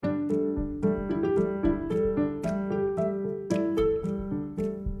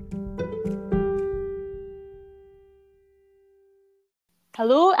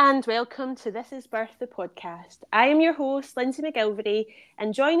Hello and welcome to This Is Birth, the podcast. I am your host, Lindsay McGilvery,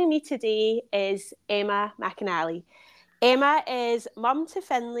 and joining me today is Emma McAnally. Emma is mum to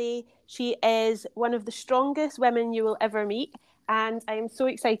Finlay. She is one of the strongest women you will ever meet, and I am so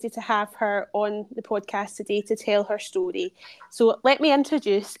excited to have her on the podcast today to tell her story. So let me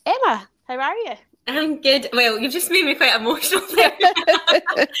introduce Emma. How are you? I'm good. Well, you've just made me quite emotional there.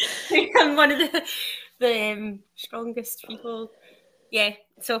 I'm one of the strongest people. Yeah,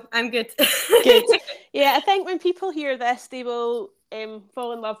 so I'm good. Good. Yeah, I think when people hear this, they will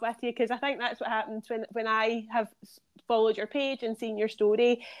fall in love with you, because I think that's what happens when I have followed your page and seen your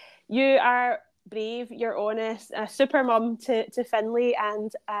story. You are brave, you're honest, a super mum to Finlay, and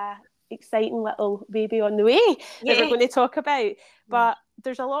a exciting little baby on the way that we're going to talk about. But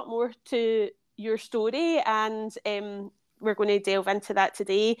there's a lot more to your story, and we're going to delve into that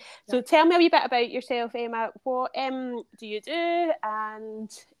today. So tell me a wee bit about yourself, Emma. What do you do? And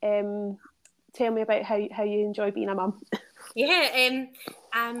tell me about how you enjoy being a mum.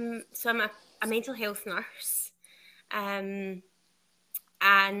 So I'm a mental health nurse. And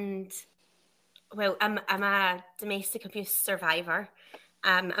well, I'm a domestic abuse survivor.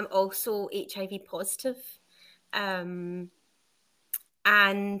 I'm also HIV positive.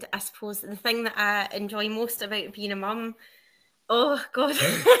 And I suppose the thing that I enjoy most about being a mum, oh God,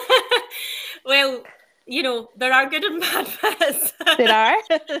 well, you know, there are good and bad bits. There are.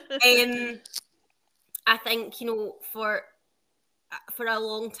 I think, you know, for a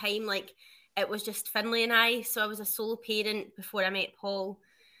long time, like, it was just Finlay and I. So I was a solo parent before I met Paul.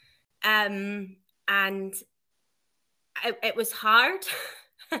 And it was hard.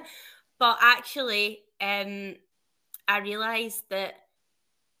 But actually, I realised that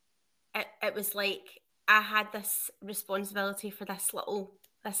it was like I had this responsibility for this little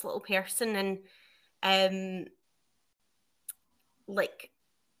person, and like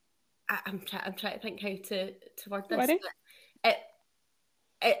I'm trying to think how to word this. But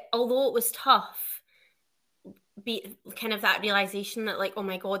it although it was tough, be kind of that realization that, like, oh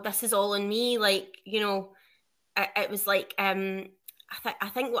my God, this is all on me. Like, you know, it was like I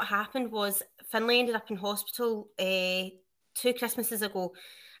think what happened was Finlay ended up in hospital 2 Christmases ago.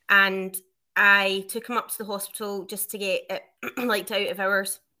 And I took him up to the hospital just to get it like out of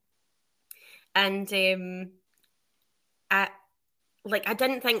hours. And I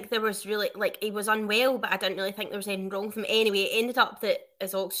didn't think there was really, like, he was unwell, but I didn't really think there was anything wrong with him. Anyway, it ended up that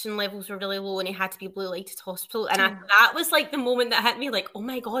his oxygen levels were really low and he had to be blue lighted to hospital. And that was like the moment that hit me, like, oh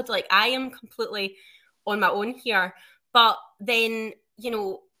my God, like, I am completely on my own here. But then, you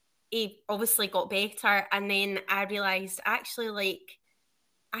know, he obviously got better. And then I realised, actually,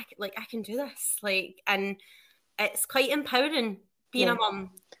 I can do this, like, and it's quite empowering being a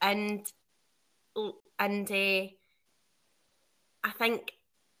mum, and I think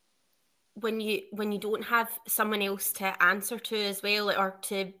when you don't have someone else to answer to as well, or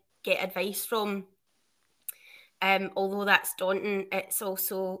to get advice from, although that's daunting, it's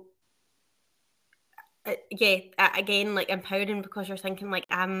also again, like, empowering, because you're thinking, like,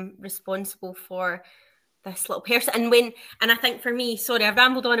 I'm responsible for this little person. And I think for me, sorry, I've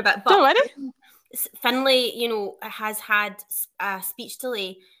rambled on a bit, but Finlay, you know, has had a speech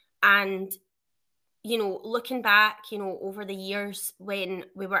delay, and, you know, looking back, you know, over the years when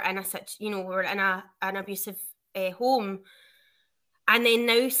we were in an abusive home, and then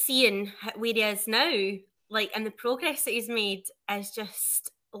now seeing where he is now, like, and the progress that he's made is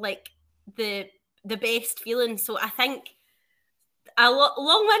just like the best feeling. So I think a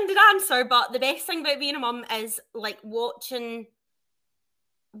long-winded answer, but the best thing about being a mum is, like, watching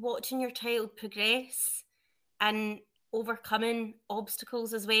your child progress and overcoming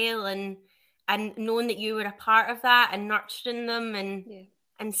obstacles as well, and knowing that you were a part of that, and nurturing them,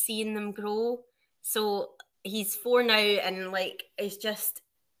 and seeing them grow. So he's 4 now, and, like, he's just,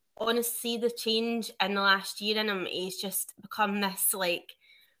 honestly, the change in the last year in him, he's just become this, like,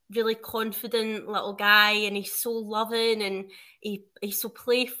 really confident little guy, and he's so loving, and he's so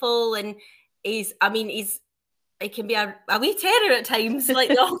playful, and he can be a wee terror at times, like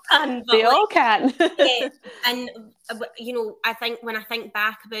they all can. They all can. Yeah. And, you know, I think when I think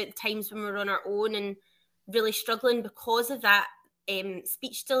back about the times when we were on our own and really struggling because of that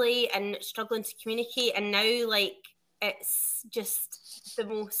speech delay, and struggling to communicate, and now, like, it's just the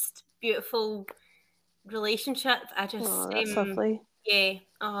most beautiful relationship. I just, that's lovely. Yeah.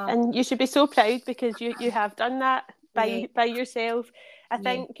 And you should be so proud, because you have done that by yourself. I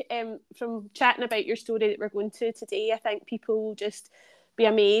think from chatting about your story that we're going to today, I think people will just be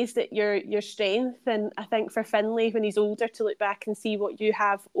amazed at your strength. And I think for Finlay, when he's older, to look back and see what you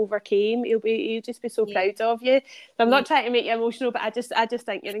have overcame, he'll just be so proud of you. So I'm not trying to make you emotional, but I just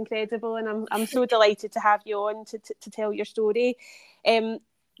think you're incredible, and I'm so delighted to have you on to tell your story.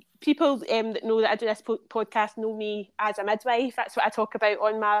 People that know that I do this podcast know me as a midwife. That's what I talk about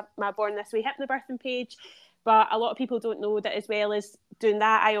on my Born This Way hypnobirthing page. But a lot of people don't know that as well as doing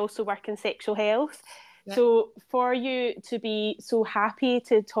that, I also work in sexual health. Yep. So for you to be so happy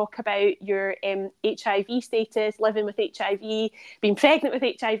to talk about your HIV status, living with HIV, being pregnant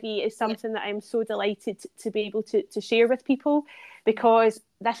with HIV is something that I'm so delighted to be able to share with people, because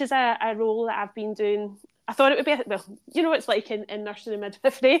this is a role that I've been doing. I thought it would be, well, you know what it's like in nursery and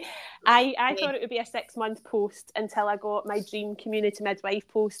midwifery. I thought it would be a 6-month post until I got my dream community midwife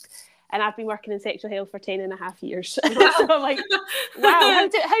post. And I've been working in sexual health for 10 and a half years. So I'm like, wow,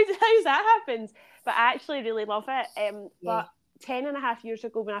 how's that happened? But I actually really love it. But 10 and a half years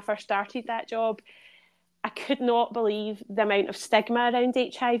ago, when I first started that job, I could not believe the amount of stigma around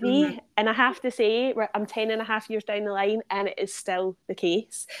HIV. Mm-hmm. And I have to say, I'm 10 and a half years down the line, and it is still the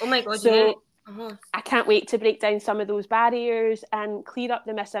case. Oh my God, so I can't wait to break down some of those barriers and clear up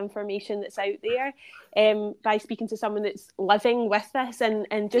the misinformation that's out there by speaking to someone that's living with this,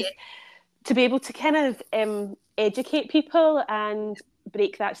 and just to be able to kind of educate people and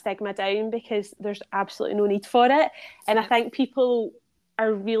break that stigma down, because there's absolutely no need for it. And I think people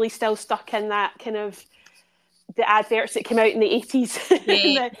are really still stuck in that kind of the adverts that came out in the 80s,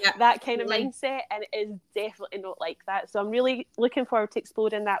 that kind of mindset, and it is definitely not like that. So I'm really looking forward to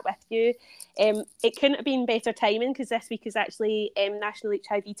exploring that with you. It couldn't have been better timing, because this week is actually National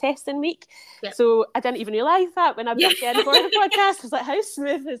HIV Testing Week. Yep. So I didn't even realise that when I booked in for the podcast. I was like, how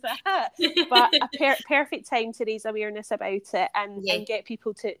smooth is that? But a perfect time to raise awareness about it and get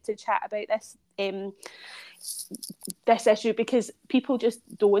people to chat about this issue, because people just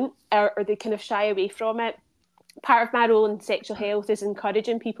don't, or they kind of shy away from it. Part of my role in sexual health is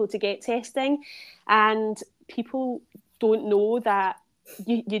encouraging people to get testing, and people don't know that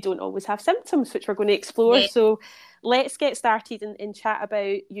you don't always have symptoms, which we're going to explore. Yeah. So let's get started and chat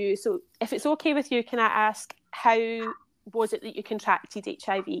about you. So if it's okay with you, can I ask, how was it that you contracted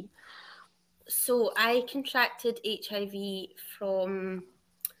HIV? So I contracted HIV from,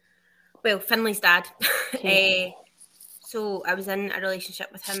 well, Finlay's dad. Okay. So I was in a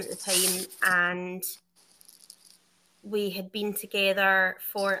relationship with him at the time, and we had been together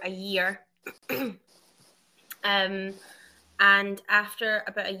for a year. And after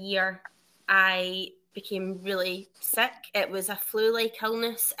about a year, I became really sick. It was a flu-like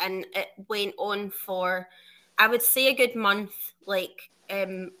illness, and it went on for, I would say, a good month,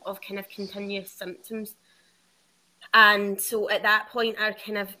 of kind of continuous symptoms. And so at that point, I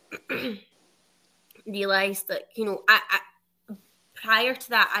kind of realised that, I prior to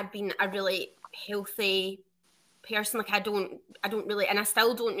that, I'd been a really healthy person. Like I don't really, and I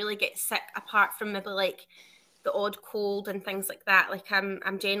still don't really get sick, apart from maybe like the odd cold and things like that. Like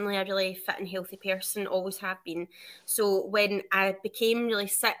I'm generally a really fit and healthy person, always have been. So when I became really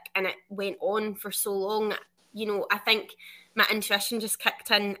sick and it went on for so long, I think my intuition just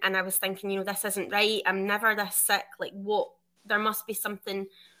kicked in, and I was thinking, this isn't right. I'm never this sick. Like, what? There must be something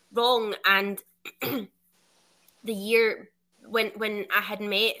wrong. And the year when I had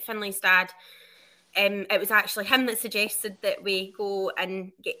met Finlay's dad, it was actually him that suggested that we go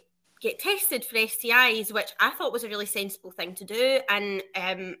and get tested for STIs, which I thought was a really sensible thing to do. And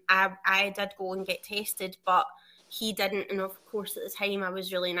I did go and get tested, but he didn't. And of course, at the time, I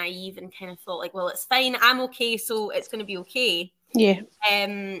was really naive and kind of thought like, well, it's fine. I'm okay, so it's going to be okay. Yeah.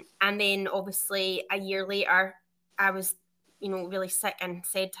 And then obviously a year later, I was, really sick, and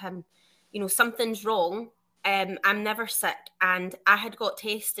said to him, something's wrong. I'm never sick. And I had got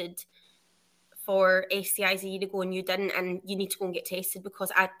tested for STIs a year ago, and you didn't, and you need to go and get tested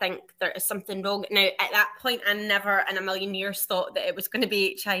because I think there is something wrong. Now, at that point, I never in a million years thought that it was going to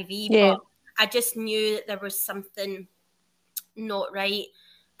be HIV, but I just knew that there was something not right.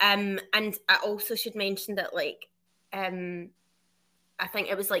 And I also should mention that, I think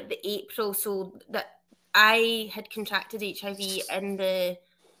it was like the April, so that I had contracted HIV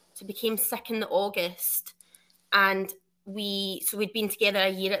so became sick in the August, and we'd been together a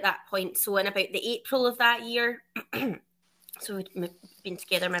year at that point. So in about the April of that year, so we'd been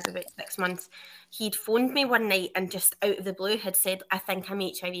together maybe about 6 months, he'd phoned me one night and just out of the blue had said, I think I'm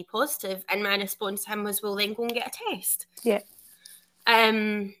HIV positive. And my response to him was, well, then go and get a test. Yeah.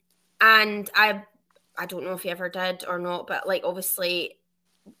 And I don't know if he ever did or not, but obviously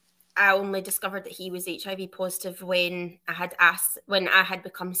I only discovered that he was HIV positive when I had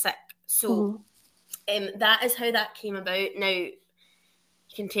become sick. So that is how that came about. Now,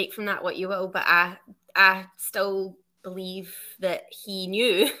 you can take from that what you will, but I still believe that he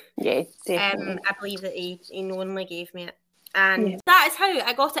knew. Yeah, definitely. I believe that he knowingly gave me it. And that is how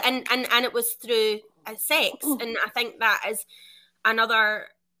I got it. And it was through sex. And I think that is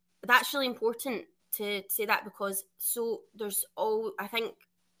that's really important to say that, because there's I think,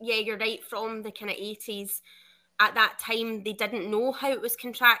 you're right, from the kind of 80s, at that time, they didn't know how it was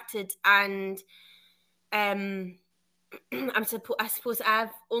contracted. And I suppose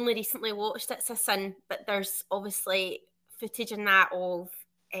I've only recently watched It's a Sin, but there's obviously footage in that of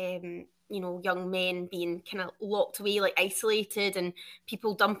young men being kind of locked away, like isolated, and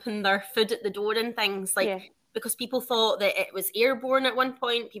people dumping their food at the door and things, like because people thought that it was airborne at one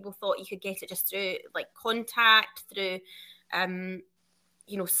point. People thought you could get it just through like contact, through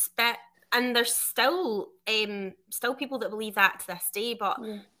spit. And there's still people that believe that to this day, but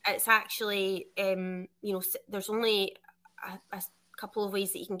it's actually there's only a couple of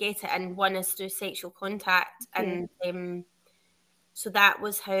ways that you can get it, and one is through sexual contact. And so that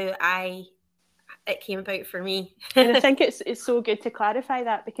was how it came about for me. And I think it's so good to clarify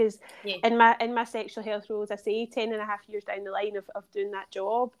that, because in my sexual health role, as I say, 10.5 years down the line of doing that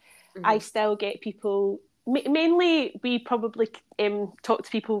job, I still get people. Mainly, we probably talk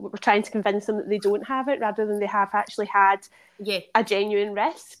to people, we're trying to convince them that they don't have it, rather than they have actually had a genuine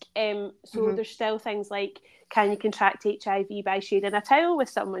risk. So there's still things like, can you contract HIV by sharing a towel with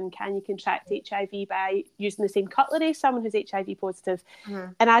someone? Can you contract HIV by using the same cutlery as someone who's HIV positive?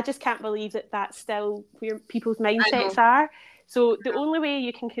 And I just can't believe that that's still where people's mindsets are. So the only way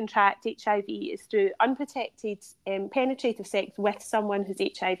you can contract HIV is through unprotected penetrative sex with someone who's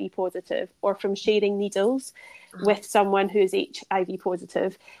HIV positive, or from sharing needles with someone who's HIV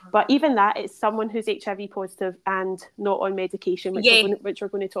positive. But even that, it's someone who's HIV positive and not on medication, which we're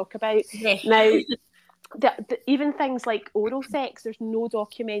going to talk about. Now, even things like oral sex, there's no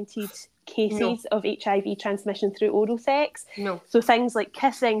documented cases of HIV transmission through oral sex. So things like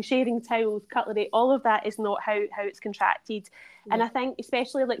kissing, sharing towels, cutlery, all of that is not how it's contracted. And I think,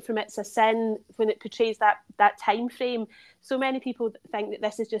 especially like from It's a Sin, when it portrays that time frame, so many people think that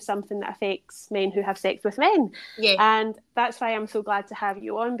this is just something that affects men who have sex with men. And that's why I'm so glad to have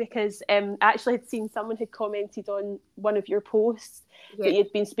you on, because I actually had seen someone had commented on one of your posts that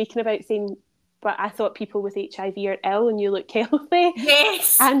you'd been speaking about, saying, but I thought people with HIV are ill and you look healthy.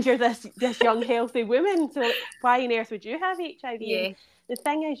 And you're this young, healthy woman. So why on earth would you have HIV? And the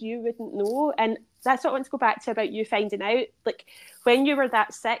thing is, you wouldn't know. And that's what I want to go back to about you finding out. Like, when you were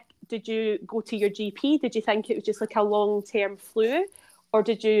that sick, did you go to your GP? Did you think it was just like a long-term flu? Or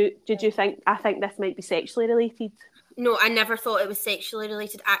did you think, I think this might be sexually related? No, I never thought it was sexually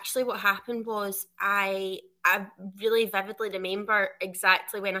related. Actually, what happened was I really vividly remember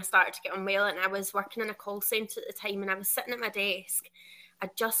exactly when I started to get unwell, and I was working in a call centre at the time, and I was sitting at my desk.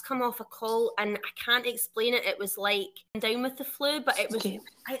 I'd just come off a call, and I can't explain it. It was like down with the flu, but it was it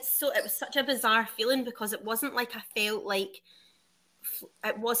was such a bizarre feeling, because it wasn't like I felt like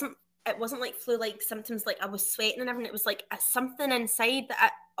it wasn't like flu-like symptoms, like I was sweating and everything. It was like something inside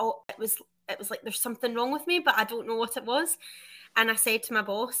that it was like there's something wrong with me, but I don't know what it was. And I said to my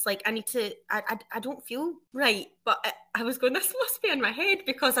boss, like, I don't feel right. But I was going, this must be in my head,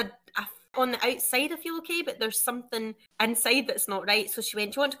 because I on the outside I feel okay, but there's something inside that's not right. So she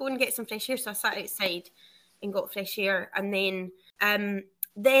went, do you want to go and get some fresh air? So I sat outside and got fresh air. And then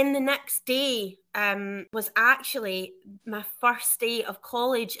the next day was actually my first day of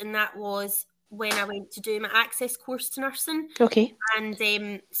college, and that was when I went to do my access course to nursing.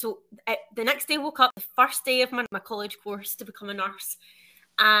 And so the next day I woke up, the first day of my college course to become a nurse,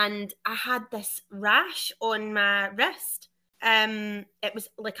 and I had this rash on my wrist. It was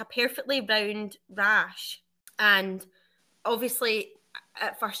like a perfectly round rash, and obviously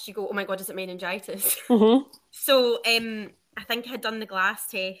at first you go, oh my God, is it meningitis? So I think I had done the glass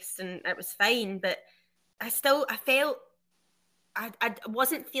test and it was fine, but I felt I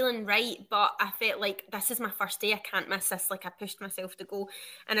wasn't feeling right, but I felt like this is my first day, I can't miss this. Like, I pushed myself to go.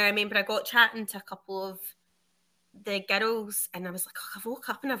 And I remember I got chatting to a couple of the girls, and I was like, oh, I've woke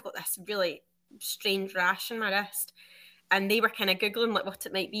up and I've got this really strange rash in my wrist. And they were kind of Googling like what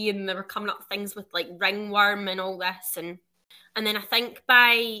it might be, and they were coming up with things with like ringworm and all this. And then I think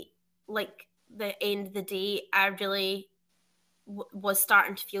by like the end of the day, I really was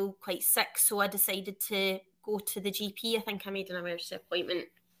starting to feel quite sick. So I decided to go to the GP. I think I made an emergency appointment,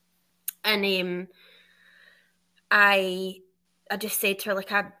 and I just said to her,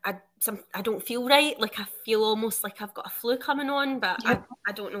 like, I don't feel right. Like, I feel almost like I've got a flu coming on, but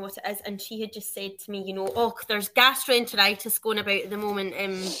I don't know what it is. And she had just said to me, oh, there's gastroenteritis going about at the moment.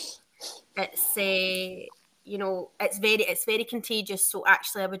 It's you know, it's very contagious. So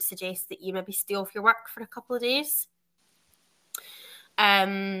actually, I would suggest that you maybe stay off your work for a couple of days.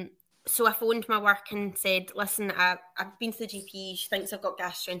 So I phoned my work and said, listen, I've been to the GP. She thinks I've got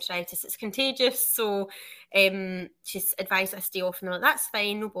gastroenteritis. It's contagious. So she's advised I stay off. And they're like, that's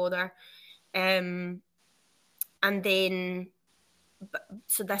fine, no bother. And then,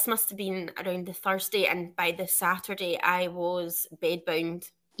 so this must have been around the Thursday. And by the Saturday, I was bedbound.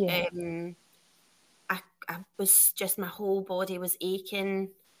 Yeah. I was just, my whole body was aching.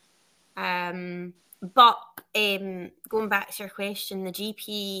 But going back to your question, the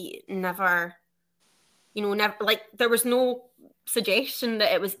GP never, you know, like there was no suggestion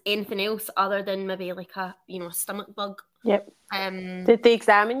that it was anything else other than maybe like a, you know, a stomach bug. Yep. Did they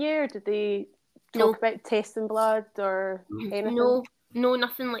examine you, or did they talk about testing blood or anything? No,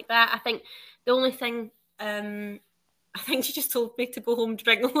 nothing like that. I think the only thing, I think she just told me to go home,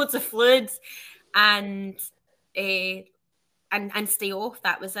 drink loads of fluids, and stay off.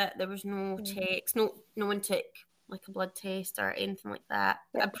 That was it. There was no checks. No one took like a blood test or anything like that.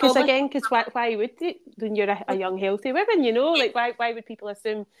 Yeah, because why would they, when you're a young healthy woman, you know, like why would people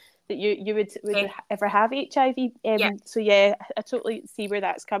assume that you would ever have HIV? So yeah, I totally see where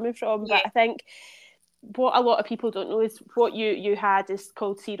that's coming from. But I think what a lot of people don't know is what you had is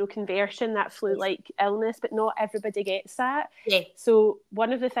called seroconversion, that flu-like illness, but not everybody gets that. Yeah. So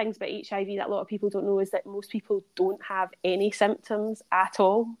one of the things about HIV that a lot of people don't know is that most people don't have any symptoms at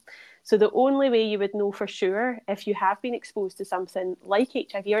all. So the only way you would know for sure if you have been exposed to something like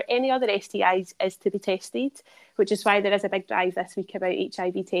HIV or any other STIs is to be tested, which is why there is a big drive this week about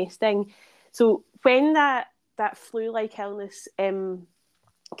HIV testing. So when that flu-like illness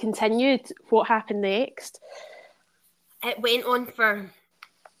continued, what happened next? It went on for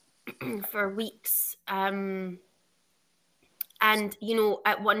weeks. And, you know,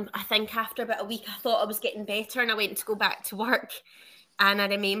 I think after about a week, I thought I was getting better and I went to go back to work. And I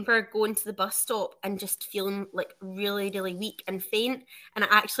remember going to the bus stop and just feeling like really, really weak and faint. And I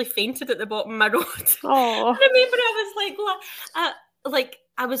actually fainted at the bottom of my road. Oh. I remember I was like,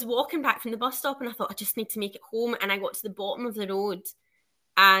 I was walking back from the bus stop and I thought, I just need to make it home. And I got to the bottom of the road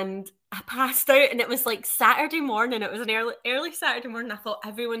and I passed out, and it was like Saturday morning. It was an early Saturday morning. I thought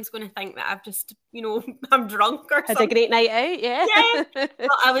everyone's going to think that I've just, you know, I'm drunk or something. Had a great night out, yeah.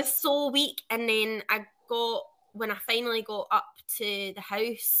 But I was so weak. And then when I finally got up to the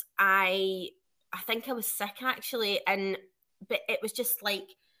house, I think I was sick actually, but it was just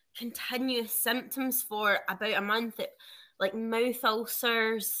like continuous symptoms for about a month. Like mouth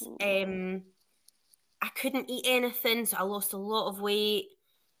ulcers. I couldn't eat anything, so I lost a lot of weight.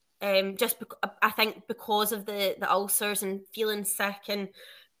 I think because of the ulcers and feeling sick and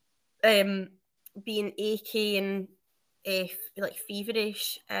being achy and like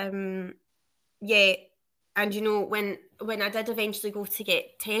feverish. Yeah. And, you know, when I did eventually go to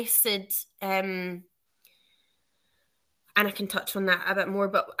get tested, and I can touch on that a bit more,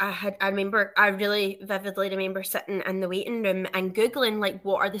 but I really vividly remember sitting in the waiting room and Googling, like,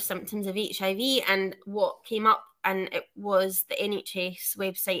 what are the symptoms of HIV? And what came up, and it was the NHS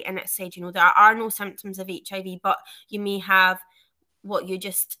website, and it said, you know, there are no symptoms of HIV, but you may have what you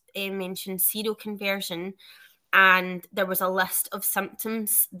just mentioned, seroconversion. And there was a list of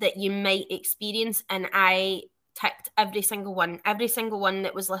symptoms that you might experience, and I ticked every single one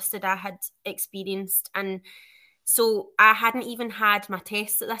that was listed I had experienced. And so I hadn't even had my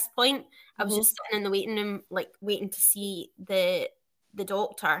tests at this point. I was just sitting in the waiting room, like waiting to see the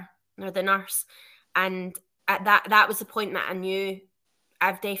doctor or the nurse. And at that was the point that I knew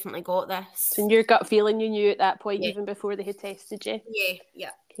I've definitely got this. So in your gut feeling, you knew at that point, even before they had tested you?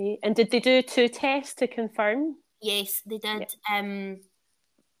 Yeah. Okay. And did they do 2 tests to confirm? Yes, they did. Yeah.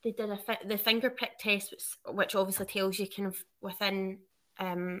 They did the finger prick test, which obviously tells you kind of within,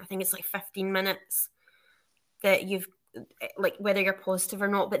 I think it's like 15 minutes that you've, like, whether you're positive or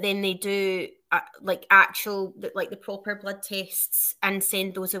not. But then they do like the proper blood tests and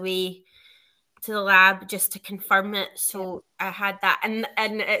send those away to the lab just to confirm it. So I had that, and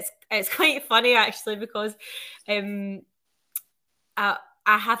it's quite funny actually, because I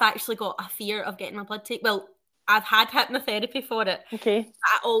have actually got a fear of getting my blood taken. Well, I've had hypnotherapy for it. Okay.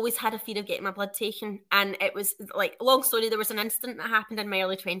 I always had a fear of getting my blood taken. And it was like, long story, there was an incident that happened in my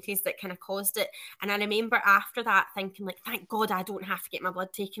early 20s that kind of caused it. And I remember after that thinking, like, thank God I don't have to get my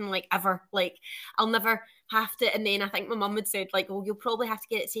blood taken, like, ever. Like, I'll never have to. And then I think my mum had said, like, oh, you'll probably have to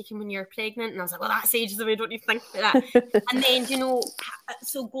get it taken when you're pregnant. And I was like, well, that's ages away, don't you think about that? And then, you know,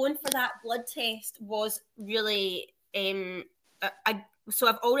 so going for that blood test was really, so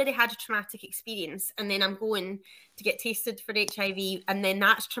I've already had a traumatic experience, and then I'm going to get tested for HIV, and then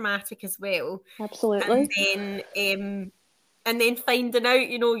that's traumatic as well. Absolutely. And then finding out,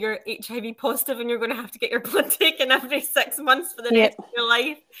 you know, you're HIV positive and you're going to have to get your blood taken every 6 months for the rest of your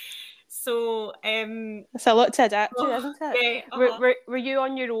life. So it's a lot to adapt to, isn't it? Yeah, were you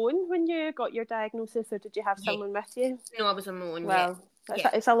on your own when you got your diagnosis, or did you have someone with you? No, I was on my own. Well,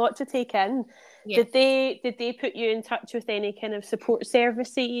 it's a lot to take in. Yeah. Did they put you in touch with any kind of support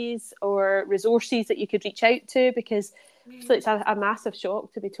services or resources that you could reach out to? Because it's a massive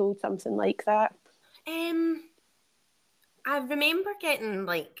shock to be told something like that. I remember getting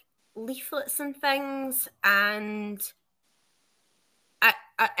like leaflets and things, and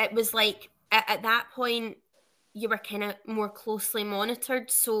it was like at that point you were kind of more closely monitored.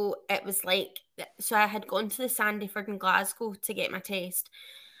 So it was like, so I had gone to the Sandyford in Glasgow to get my test,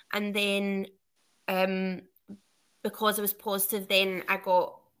 and then because I was positive, then I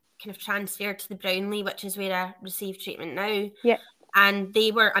got kind of transferred to the Brownlee, which is where I receive treatment now. Yeah. And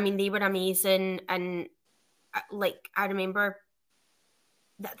they were amazing, and like I remember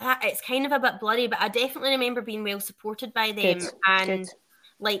that it's kind of a bit blurry, but I definitely remember being well supported by them. Good.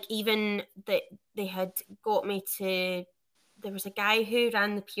 Like even that they had got me to, there was a guy who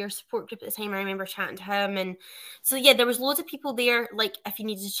ran the peer support group at the time. I remember chatting to him, and so yeah, there was loads of people there, like if you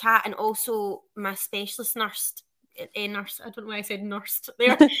needed to chat. And also my specialist nurse, I don't know why I said nursed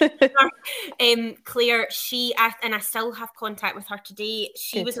there. Claire, and I still have contact with her today.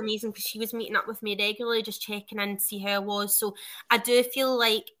 She was amazing because she was meeting up with me regularly, just checking in to see how I was. So I do feel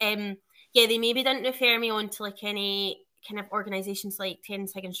like they maybe didn't refer me on to like any kind of organisations like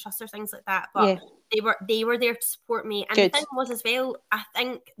Terence Higgins Trust or things like that, but they were there to support me. And the thing was as well, I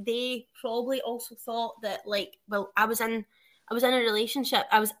think they probably also thought that like, well, I was in a relationship.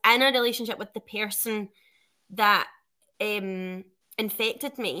 I was in a relationship with the person that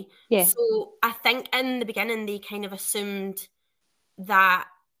infected me. Yeah. So I think in the beginning they kind of assumed that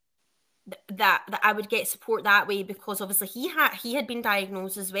I would get support that way, because obviously he had been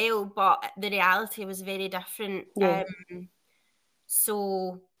diagnosed as well, but the reality was very different. Yeah.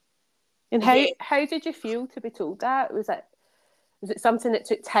 And how did you feel to be told that? Was it something that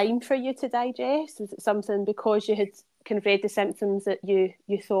took time for you to digest? Was it something because you had kind of read the symptoms that you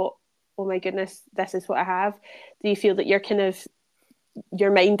thought, oh my goodness, this is what I have? Do you feel that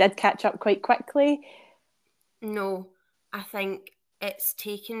your mind did catch up quite quickly? No, I think it's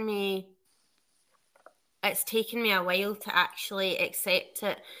taken me a while to actually accept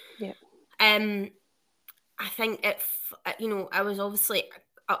it. Yeah. I think I was obviously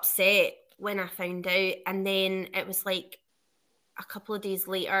upset when I found out, and then it was like a couple of days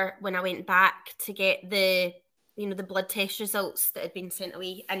later when I went back to get the blood test results that had been sent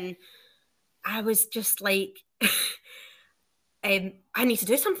away, and I was just like, I need to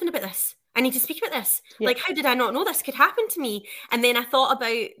do something about this. I need to speak about this. Yeah. Like, how did I not know this could happen to me? And then I thought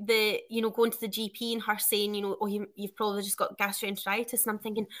about going to the GP and her saying, oh, you've probably just got gastroenteritis. And I'm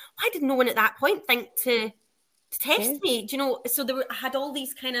thinking, why did no one at that point think to test me? Do you know? So I had all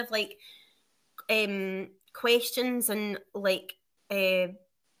these kind of like questions, and like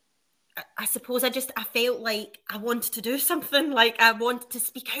I suppose I felt like I wanted to do something, like I wanted to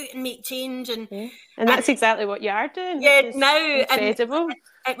speak out and make change, and that's exactly what you are doing. Yeah, now incredible. And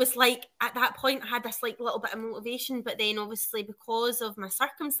it was like at that point I had this like little bit of motivation, but then obviously because of my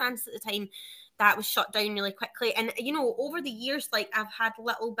circumstance at the time, that was shut down really quickly. And over the years, like I've had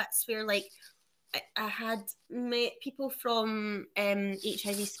little bits where like I had met people from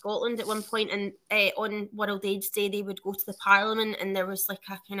HIV Scotland at one point, and on World AIDS Day they would go to the Parliament, and there was like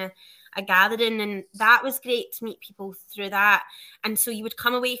a kind of a gathering, and that was great to meet people through that. And so you would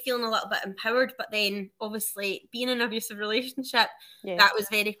come away feeling a little bit empowered, but then obviously being in an abusive relationship, that was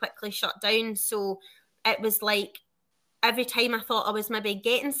very quickly shut down. So it was like every time I thought I was maybe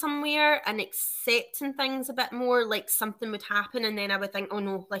getting somewhere and accepting things a bit more, like something would happen, and then I would think, oh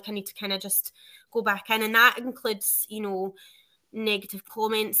no, like I need to kind of just go back in. And that includes, negative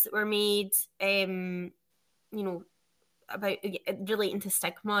comments that were made, about relating to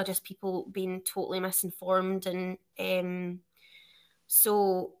stigma, just people being totally misinformed. And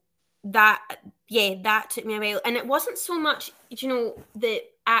so that took me a while. And it wasn't so much, the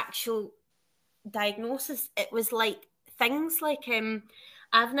actual diagnosis, it was like things like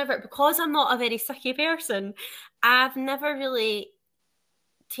I've never, because I'm not a very sicky person, I've never really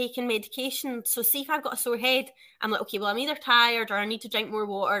taken medication. So see if I've got a sore head, I'm like, okay, well I'm either tired or I need to drink more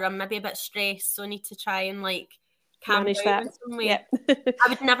water, I'm maybe a bit stressed, so I need to try and like calm down in some way. Yep. I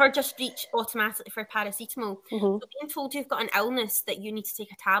would never just reach automatically for paracetamol. So being told you've got an illness that you need to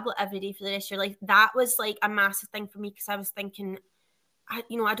take a tablet every day for the rest of your life, that was like a massive thing for me, because I was thinking, I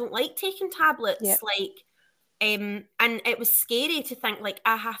don't like taking tablets. Yep. Like, and it was scary to think, like,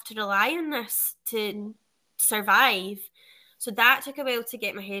 I have to rely on this to survive. So that took a while to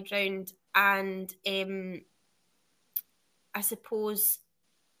get my head around. And I suppose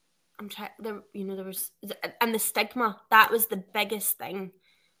I'm trying, there was, and the stigma, that was the biggest thing,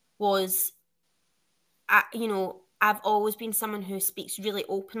 was, I've always been someone who speaks really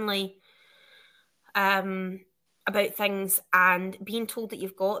openly about things, and being told that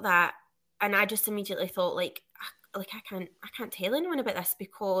you've got that, and I just immediately thought, like I can't tell anyone about this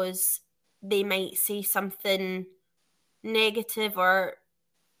because they might say something negative or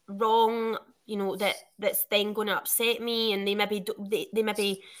wrong, that's then going to upset me, and they maybe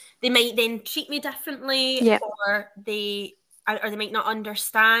they might then treat me differently, yep. or they might not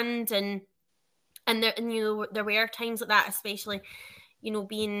understand, and there were times like that, especially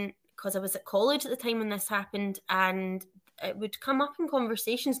being, because I was at college at the time when this happened, and it would come up in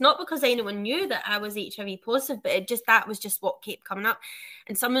conversations, not because anyone knew that I was HIV positive, but that was just what kept coming up.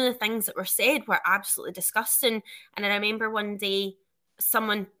 And some of the things that were said were absolutely disgusting. And I remember one day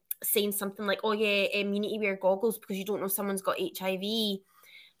someone saying something like, oh yeah, you need to wear goggles because you don't know someone's got HIV.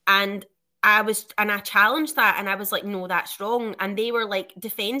 And I challenged that, and I was like, no, that's wrong. And they were like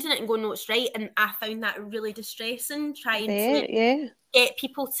defending it and going, no, it's right. And I found that really distressing, trying to get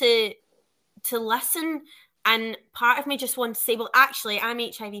people to listen. And part of me just wanted to say, well, actually, I'm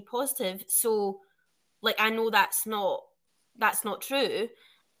HIV positive, so like I know that's not true.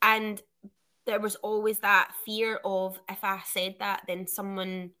 And there was always that fear of, if I said that, then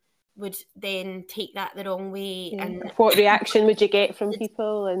someone would then take that the wrong way. Yeah. And what reaction would you get from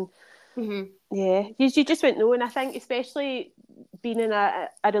people? And mm-hmm. you just wouldn't know. And I think especially being in a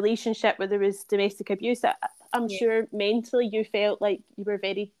relationship where there was domestic abuse, I'm sure mentally you felt like you were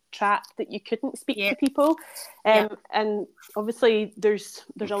very trapped, that you couldn't speak to people. And obviously there's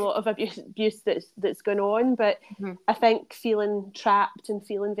a lot of abuse that's going on, but I think feeling trapped and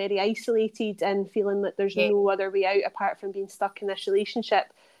feeling very isolated and feeling that there's no other way out apart from being stuck in this relationship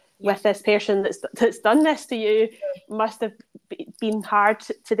with this person that's done this to you must have been hard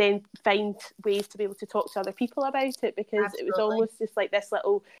to then find ways to be able to talk to other people about it, because it was almost just like this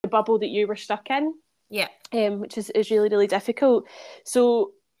little bubble that you were stuck in, which is really, really difficult.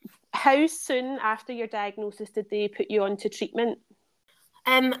 So how soon after your diagnosis did they put you on to treatment?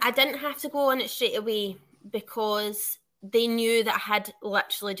 I didn't have to go on it straight away because they knew that I had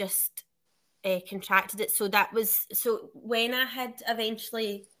literally just contracted it. So when I had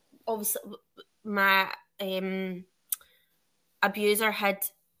eventually, obviously, my abuser had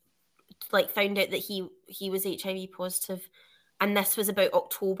like found out that he was HIV positive, and this was about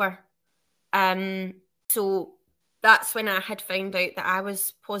October. So that's when I had found out that I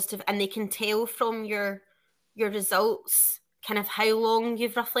was positive, and they can tell from your results kind of how long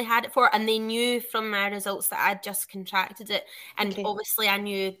you've roughly had it for, and they knew from my results that I'd just contracted it, and obviously I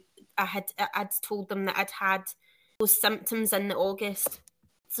knew I'd told them that I'd had those symptoms in the August,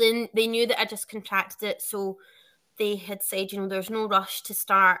 so they knew that I just contracted it. So they had said, there's no rush to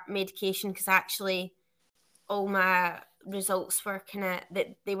start medication, because actually all my results were kind of,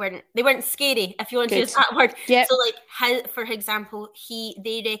 that they weren't scary, if you want to use that word. So like, how, for example,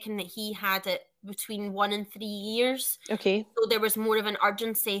 they reckon that he had it between 1 and 3 years. So there was more of an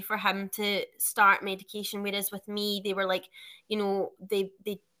urgency for him to start medication, whereas with me, they were like,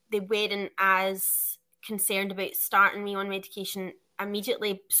 they weren't as concerned about starting me on medication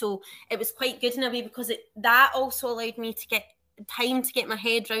immediately. So it was quite good in a way, because that also allowed me to get time to get my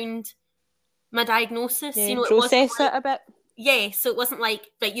head around my diagnosis. Process it a bit. So it wasn't like,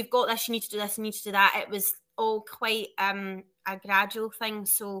 right, you've got this, you need to do this, you need to do that. It was all quite a gradual thing.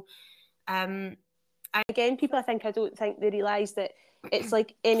 So again, people, I don't think they realise that it's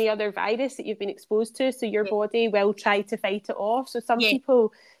like any other virus that you've been exposed to, so your body will try to fight it off. So some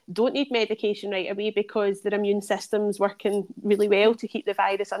people don't need medication right away because their immune system's working really well to keep the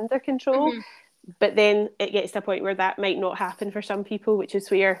virus under control. But then it gets to a point where that might not happen for some people, which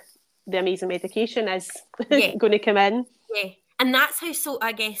is where the amazing medication is going to come in. And that's how, so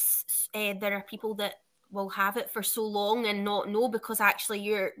I guess there are people that will have it for so long and not know, because actually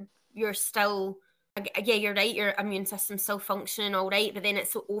you're still, you're right, your immune system's still functioning all right, but then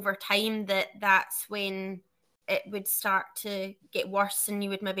it's over time that's when it would start to get worse, and you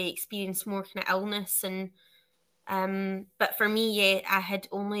would maybe experience more kind of illness. And but for me, I'd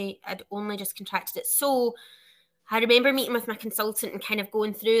only just contracted it. So I remember meeting with my consultant and kind of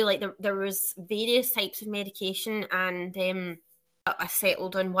going through, like, there was various types of medication, and I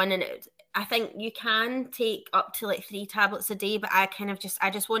settled on one, and I think you can take up to like 3 tablets a day, but I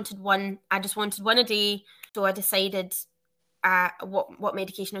just wanted one. I just wanted one a day. So I decided what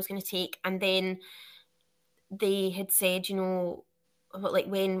medication I was going to take, and then they had said, you know, like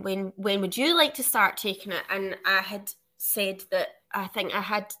when would you like to start taking it? And I had said that I think I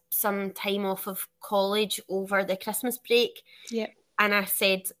had some time off of college over the Christmas break. Yeah. And I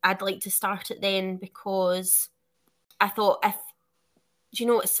said I'd like to start it then, because I thought, if, you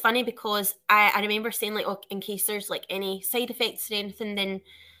know, it's funny because I remember saying, like, oh, in case there's like any side effects or anything, then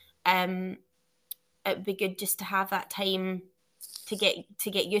it would be good just to have that time to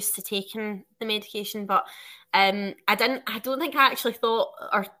get used to taking the medication. But I don't think I actually thought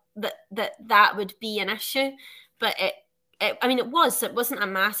or that would be an issue. But I mean, it wasn't a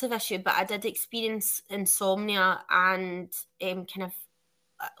massive issue, but I did experience insomnia and kind of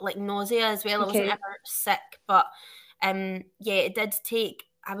like nausea as well. I wasn't ever sick, but yeah, it did take,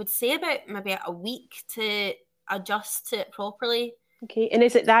 I would say, about maybe a week to adjust to it properly. Okay, and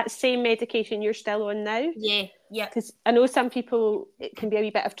is it that same medication you're still on now? Yeah, yeah. Because I know some people, it can be a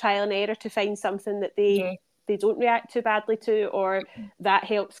wee bit of trial and error to find something that they don't react too badly to, or that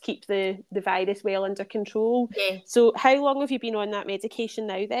helps keep the virus well under control. Yeah. So how long have you been on that medication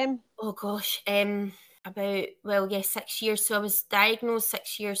now then? Oh gosh, about, 6 years. So I was diagnosed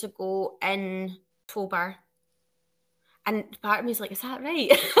 6 years ago in October. And part of me is like, is that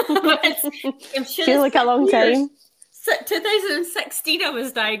right? I'm sure feel like a long time. 2016 I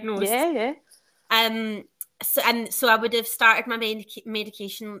was diagnosed. Yeah. So I would have started my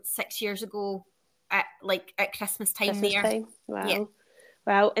medication 6 years ago at Christmas time. Wow. Yeah.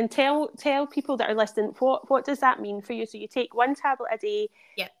 Well, and tell people that are listening, what does that mean for you? So you take one tablet a day,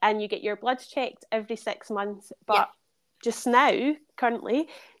 and you get your bloods checked every 6 months. But just now, currently,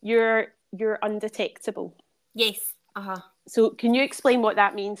 you're undetectable. Yes. So can you explain what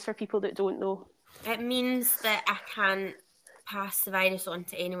that means for people that don't know? It means that I can't pass the virus on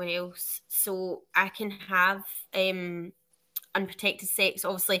to anyone else. So I can have unprotected sex.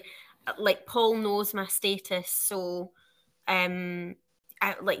 Obviously, like Paul knows my status, so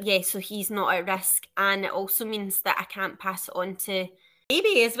so he's not at risk, and it also means that I can't pass it on to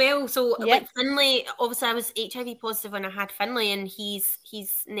baby as well. So like Finlay, obviously I was HIV positive when I had Finlay, and he's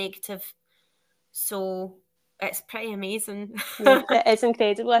negative. So it's pretty amazing. Yeah, it is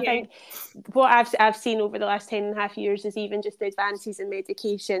incredible. I think what I've seen over the last 10.5 years is even just the advances in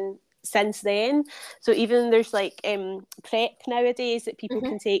medication since then. So even there's like PrEP nowadays that people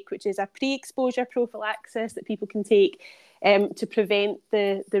can take, which is a pre-exposure prophylaxis that people can take to prevent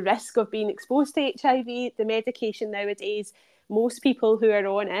the risk of being exposed to HIV. The medication nowadays, most people who are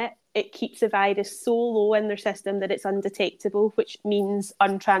on it, it keeps the virus so low in their system that it's undetectable, which means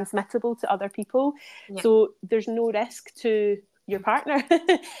untransmittable to other people. Yeah. So there's no risk to your partner.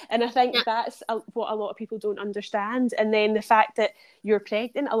 And I think that's what a lot of people don't understand. And then the fact that you're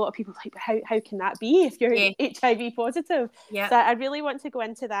pregnant, a lot of people are like, how can that be if you're HIV positive? Yeah. So I really want to go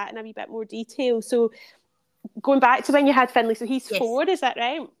into that in a wee bit more detail. So going back to when you had Finlay, so he's 4, is that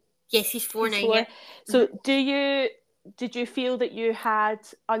right? Yes, he's 4 now. Yeah. So did you feel that you had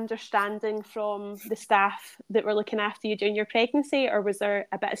understanding from the staff that were looking after you during your pregnancy, or was there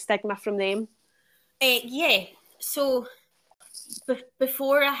a bit of stigma from them? Yeah. So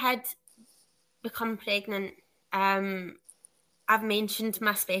before I had become pregnant, I've mentioned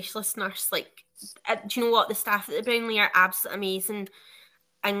my specialist nurse. Like, do you know what? The staff at the Brownlee are absolutely amazing.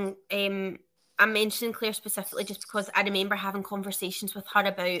 And I'm mentioning Claire specifically just because I remember having conversations with her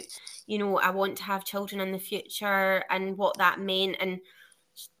about, you know, I want to have children in the future and what that meant.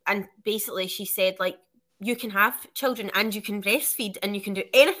 And basically she said, like, you can have children and you can breastfeed and you can do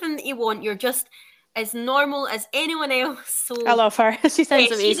anything that you want. You're just as normal as anyone else. So I love her. She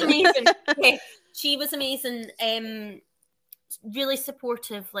sounds amazing. She's amazing. Yeah, she was amazing. Really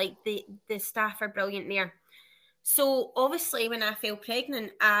supportive. Like the staff are brilliant there. So obviously when I fell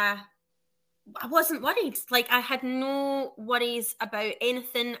pregnant, I wasn't worried. Like, I had no worries about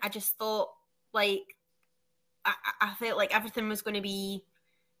anything. I just thought, like, I felt like everything was going to be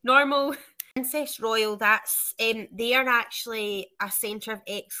normal. Princess Royal, that's they are actually a centre of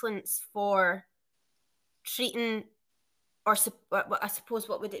excellence for treating, or I suppose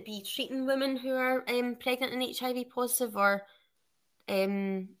what would it be, treating women who are pregnant and HIV positive, or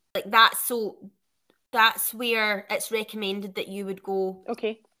like that. So that's where it's recommended that you would go.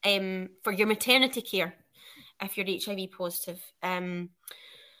 Okay. For your maternity care if you're HIV positive.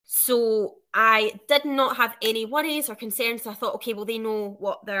 So I did not have any worries or concerns. I thought, okay, well, they know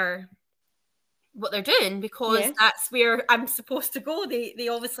what they're doing, because that's where I'm supposed to go. They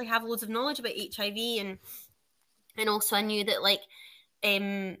obviously have loads of knowledge about HIV, and also I knew that, like,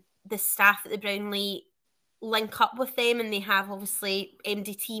 the staff at the Brownlee link up with them, and they have obviously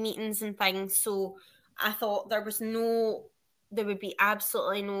MDT meetings and things. So I thought there was no there would be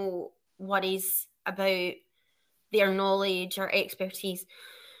absolutely no worries about their knowledge or expertise.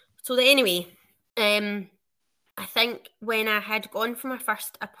 So anyway, I think when I had gone for my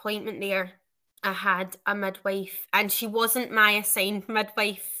first appointment there, I had a midwife, and she wasn't my assigned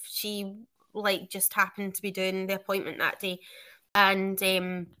midwife. She just happened to be doing the appointment that day. And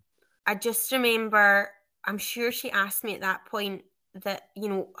I just remember, I'm sure she asked me at that point that,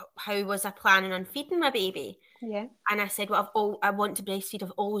 how was I planning on feeding my baby? Yeah. And I said, well, I want to breastfeed.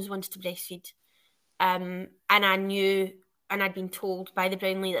 I've always wanted to breastfeed. And I knew, and I'd been told by the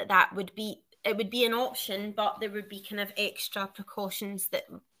Brownlee that would be an option, but there would be kind of extra precautions that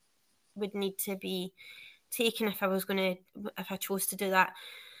would need to be taken if I chose to do that.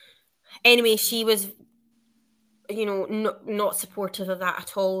 Anyway, she was, not supportive of that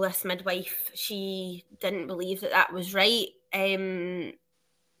at all. This midwife, she didn't believe that was right.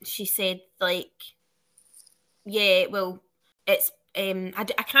 She said, yeah, well, it's,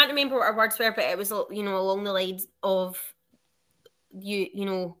 I can't remember what her words were, but it was, along the lines of, you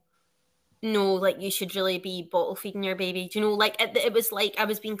should really be bottle feeding your baby. Do you know, it was like I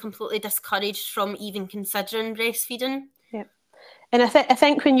was being completely discouraged from even considering breastfeeding. Yeah. And I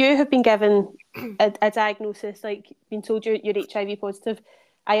think when you have been given a diagnosis, like being told you're HIV positive,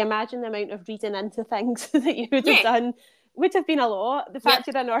 I imagine the amount of reading into things that you would have done would have been a lot. The fact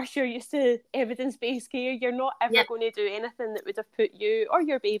you're a nurse, you're used to evidence-based care, you're not ever going to do anything that would have put you or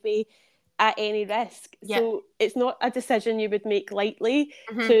your baby at any risk. So it's not a decision you would make lightly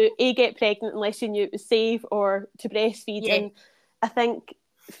to get pregnant unless you knew it was safe, or to breastfeed. And I think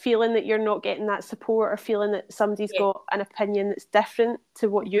feeling that you're not getting that support, or feeling that somebody's got an opinion that's different to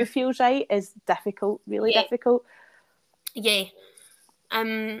what you feel's right, is difficult, really difficult. Yeah.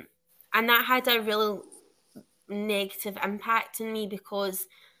 And that had a real negative impact on me, because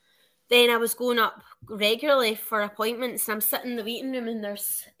then I was going up regularly for appointments, and I'm sitting in the waiting room, and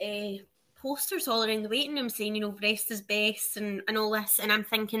there's posters all around the waiting room saying, breast is best and all this. And I'm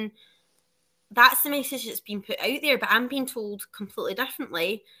thinking, that's the message that's been put out there, but I'm being told completely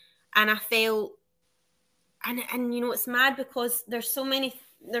differently. And I felt, and it's mad, because there's so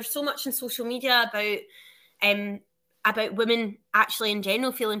much in social media about women actually in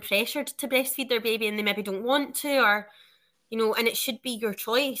general feeling pressured to breastfeed their baby, and they maybe don't want to, or, and it should be your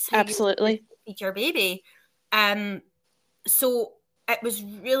choice how Absolutely. you feed your baby. So it was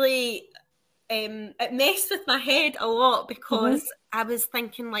really, it messed with my head a lot, because I was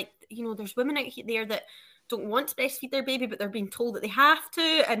thinking, there's women out there that don't want to breastfeed their baby, but they're being told that they have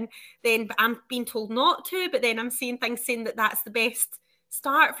to, and then I'm being told not to, but then I'm seeing things saying that that's the best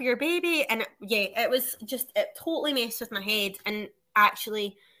start for your baby. And it was just, it totally messed with my head. And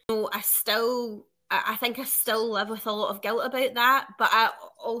actually, I think I still live with a lot of guilt about that, but I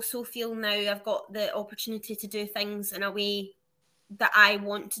also feel now I've got the opportunity to do things in a way that I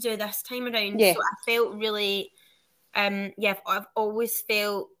want to do this time around. So I felt really, I've always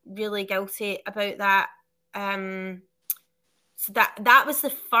felt really guilty about that. So that was the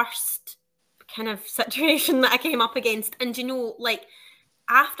first kind of situation that I came up against. And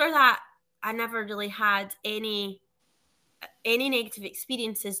after that, I never really had any negative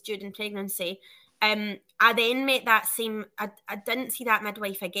experiences during pregnancy. I then met I didn't see that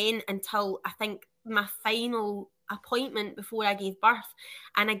midwife again until I think my final appointment before I gave birth.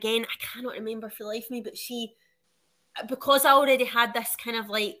 And again, I cannot remember for the life of me, but because I already had this kind of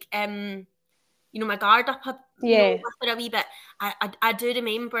my guard up with her a wee bit, I do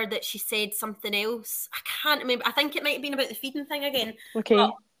remember that she said something else. I can't remember. I think it might have been about the feeding thing again. Okay.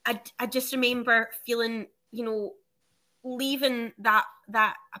 But I just remember feeling, leaving that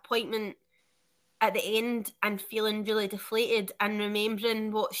appointment at the end and feeling really deflated, and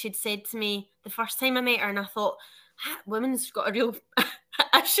remembering what she'd said to me the first time I met her, and I thought, women's got a real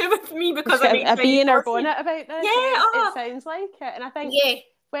issue with me because I'm a bee in her bonnet about this. Yeah, it sounds like it. And I think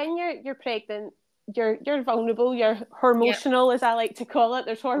when you're pregnant, you're vulnerable, you're hormotional, as I like to call it.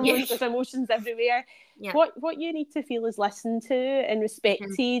 There's hormones, there's emotions everywhere. What you need to feel is listened to and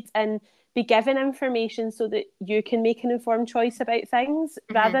respected, and be given information so that you can make an informed choice about things,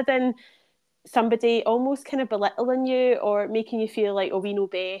 rather than somebody almost kind of belittling you or making you feel like, oh, we know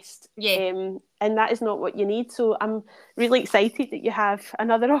best. And that is not what you need. So I'm really excited that you have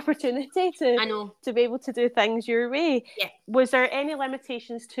another opportunity to be able to do things your way. Was there any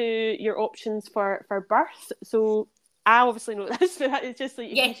limitations to your options for birth? So I obviously know this, but it's just so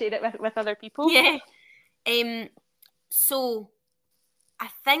you can share it with other people. So I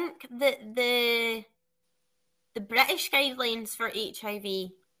think that the British guidelines for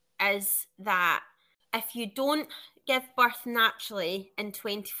HIV is that if you don't give birth naturally in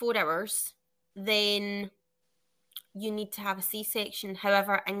 24 hours, then you need to have a C-section.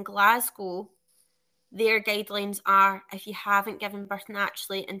 However, in Glasgow, their guidelines are if you haven't given birth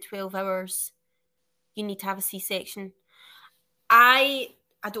naturally in 12 hours, you need to have a C-section. I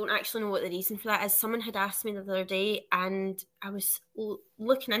don't actually know what the reason for that is. Someone had asked me the other day, and I was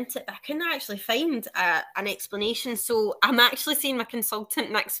looking into it. I couldn't actually find an explanation. So I'm actually seeing my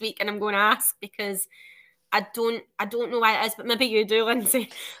consultant next week, and I'm going to ask, because I don't know why it is, but maybe you do, Lindsay.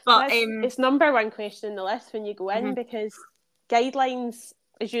 But it's number one question on the list when you go in, because guidelines,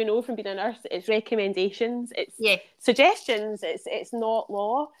 as you know from being a nurse, it's recommendations, it's suggestions, it's not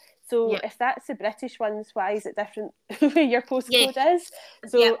law. So if that's the British ones, why is it different where your postcode is?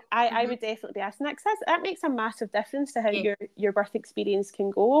 So I would definitely be asking that, because that makes a massive difference to how your birth experience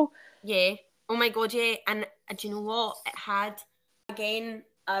can go. Yeah. Oh my God, yeah. And do you know what? It had, again,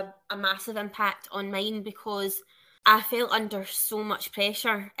 a massive impact on mine, because I felt under so much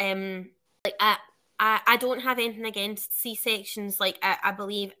pressure. Like I don't have anything against C-sections. Like I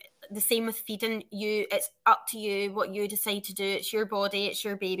believe the same with feeding you. It's up to you what you decide to do. It's your body. It's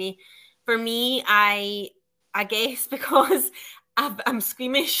your baby. For me, I guess because I'm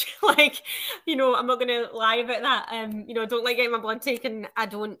squeamish. Like, you know, I'm not going to lie about that. You know, I don't like getting my blood taken. I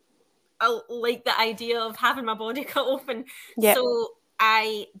like the idea of having my body cut open. So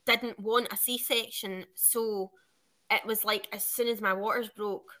I didn't want a C-section. So it was like, as soon as my waters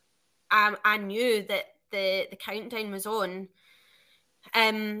broke, I knew that the countdown was on.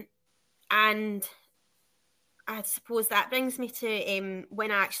 And I suppose that brings me to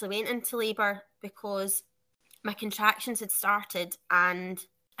when I actually went into labour, because my contractions had started, and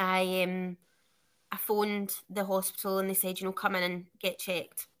I phoned the hospital, and they said, you know, come in and get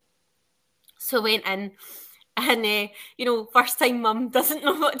checked. So I went in, and you know, first time mum doesn't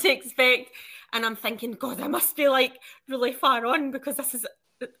know what to expect, and I'm thinking, God, I must be like really far on, because this is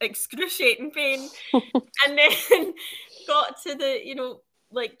excruciating pain. And then got to the, you know,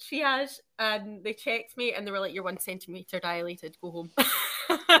 like triage, and they checked me, and they were like, you're 1 centimetre dilated, go home.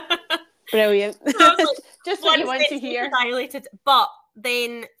 Brilliant. So I was like, just what you want to hear. Dilated. But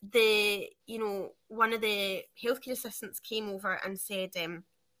then you know, one of the healthcare assistants came over and said,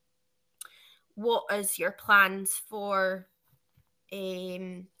 what is your plans for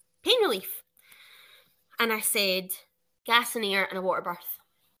pain relief? And I said, gas and air and a water birth.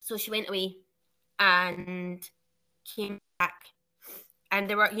 So she went away and came back, and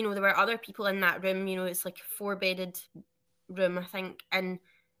there were other people in that room. You know, it's like a 4-bedded room, I think. And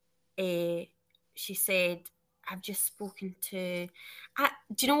she said, I've just spoken to,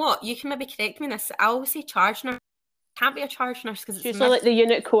 do you know what, you can maybe correct me on this, I always say charge nurse. Can't be a charge nurse, because it's usually like the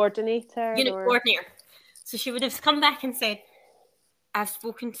unit coordinator. Coordinator. So she would have come back and said, I've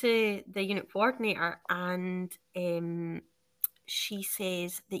spoken to the unit coordinator, and she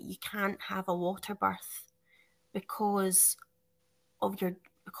says that you can't have a water birth because of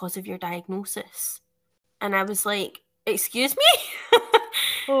your diagnosis. And I was like, excuse me?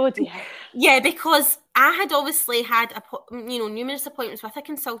 Oh dear. Yeah, because I had obviously had numerous appointments with a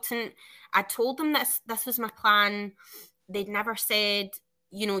consultant. I told them this was my plan. They'd never said,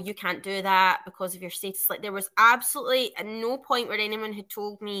 you know, you can't do that because of your status. Like, there was absolutely at no point where anyone had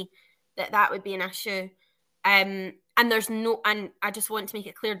told me that would be an issue. And I just want to make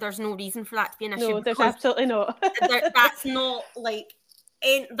it clear, there's no reason for that to be an issue. No, there's absolutely not. That's not like,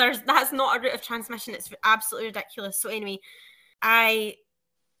 that's not a route of transmission. It's absolutely ridiculous. So anyway, I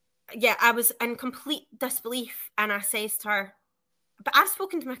was in complete disbelief, and I says to her, but I've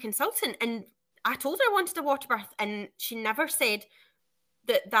spoken to my consultant, and I told her I wanted a water birth, and she never said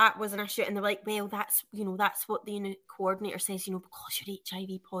that was an issue. And they're like, well, that's what the unit coordinator says, you know, because you're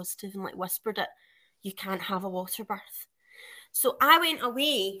HIV positive, and like whispered it, you can't have a water birth. So I went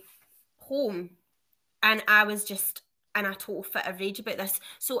away home, and I was just in a total fit of rage about this.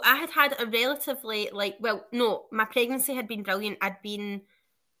 So I had a relatively, my pregnancy had been brilliant. I'd been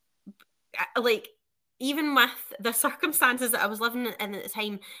like, even with the circumstances that I was living in at the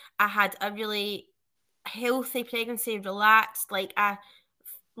time, I had a really healthy pregnancy, relaxed. Like, I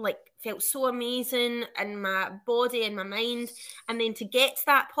felt so amazing in my body and my mind. And then to get to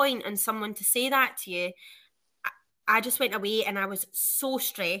that point and someone to say that to you, I just went away, and I was so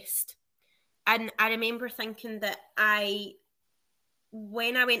stressed. And I remember thinking that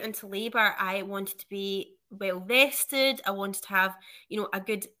when I went into labour, I wanted to be well rested. I wanted to have, you know, a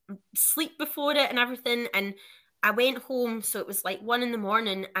good sleep before it and everything. And I went home, so it was like 1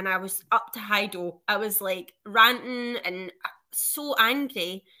 a.m, and I was up to high dough. I was like ranting and so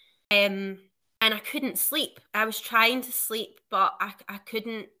angry, and I couldn't sleep. I was trying to sleep, but I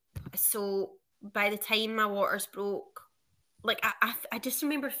couldn't. So by the time my waters broke, like I just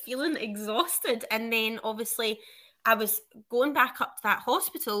remember feeling exhausted. And then obviously I was going back up to that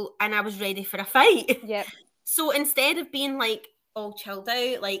hospital and I was ready for a fight. Yep. So instead of being like all chilled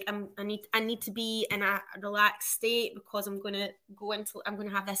out, like I need to be in a relaxed state because I'm going to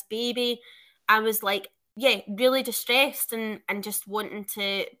have this baby, I was like, yeah, really distressed and just wanting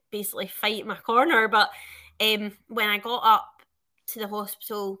to basically fight my corner. But when I got up to the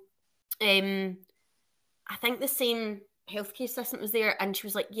hospital, I think the same healthcare assistant was there, and she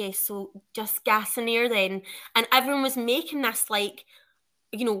was like, yes, so just gas and air then. And everyone was making this, like,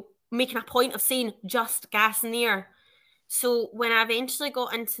 you know, making a point of saying just gas and air. So when I eventually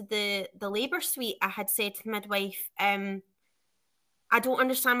got into the labour suite, I had said to the midwife, I don't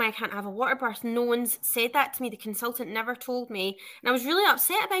understand why I can't have a water birth. No one's said that to me. The consultant never told me. And I was really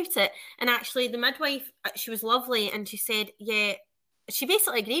upset about it. And actually the midwife, she was lovely, and she said, yeah, she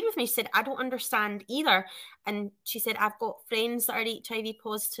basically agreed with me. She said, I don't understand either. And she said, I've got friends that are HIV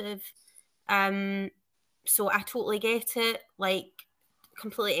positive. So I totally get it. Like,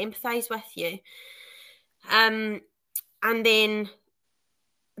 completely empathise with you. And then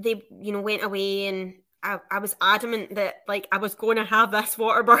they, you know, went away, and I was adamant that, like, I was going to have this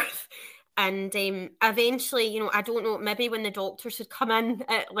water birth. And eventually, you know, I don't know, maybe when the doctors had come in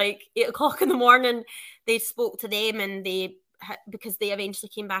at like 8 o'clock in the morning, they spoke to them, and because they eventually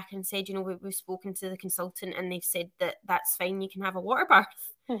came back and said, you know, we've spoken to the consultant and they've said that that's fine, you can have a water birth.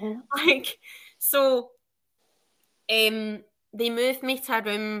 Mm-hmm. Like, so they moved me to a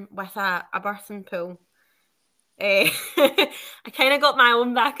room with a birthing pool. I kind of got my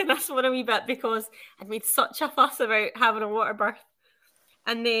own back in this one a wee bit because I'd made such a fuss about having a water birth.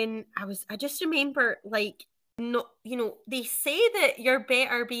 And then I just remember, like, no, you know, they say that you're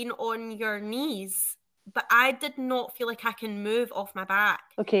better being on your knees, but I did not feel like I can move off my back.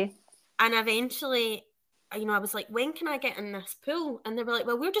 Okay. And eventually, you know, I was like, when can I get in this pool? And they were like,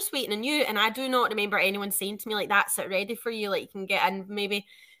 well, we're just waiting on you. And I do not remember anyone saying to me, like, that's it, ready for you, like, you can get in. Maybe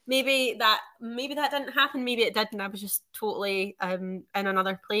that didn't happen. Maybe it did, and I was just totally in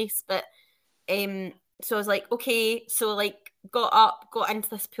another place. But so I was like, okay. So, like, got into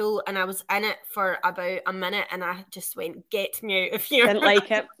this pool, and I was in it for about a minute, and I just went, get me out of here. Didn't like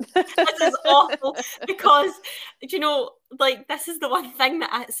it. This is awful. Because, you know, like, this is the one thing that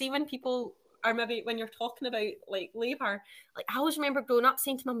I see when people, or maybe when you're talking about, like, labour, like, I always remember growing up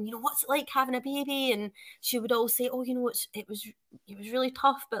saying to mum, you know, what's it like having a baby? And she would always say, oh, you know, it was really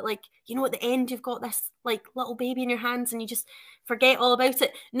tough, but, like, you know, at the end you've got this, like, little baby in your hands and you just forget all about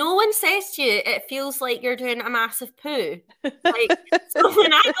it. No one says to you it feels like you're doing a massive poo. Like, so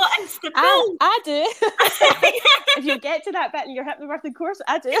when I got into the pool, I do. If you get to that bit in your hypnobirthing course,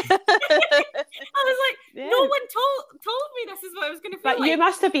 I do. I was like, yeah. No one told me this is what I was going to feel. But like. You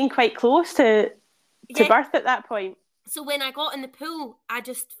must have been quite close to birth at that point. So when I got in the pool, I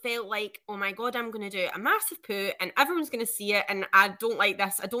just felt like, oh my God, I'm going to do a massive poo and everyone's going to see it. And I don't like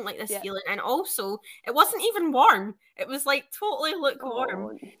this. I don't like this feeling. And also, it wasn't even warm. It was like totally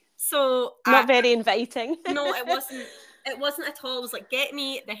lukewarm. Oh. So not very inviting. No, it wasn't. It wasn't at all. It was like, get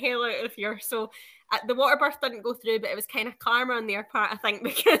me the hell out of here. So the water birth didn't go through, but it was kind of karma on their part, I think,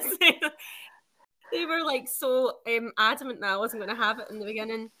 because they were like so adamant that I wasn't going to have it in the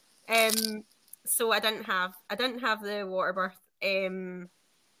beginning. So I didn't have the water birth. And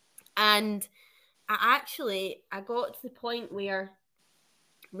I got to the point where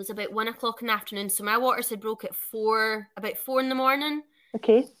it was about 1 o'clock in the afternoon. So my waters had broke at about 4 in the morning.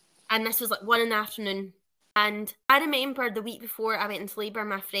 Okay. And this was like 1 in the afternoon. And I remember the week before I went into labour,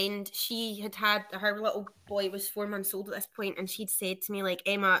 my friend, she had her little boy was 4 months old at this point, and she'd said to me, like,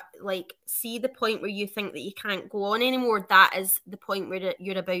 Emma, like, see the point where you think that you can't go on anymore, that is the point where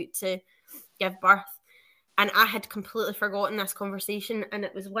you're about to give birth. And I had completely forgotten this conversation, and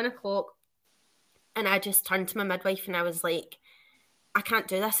it was 1 o'clock, and I just turned to my midwife and I was like, I can't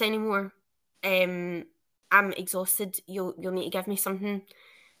do this anymore. I'm exhausted. You'll need to give me something.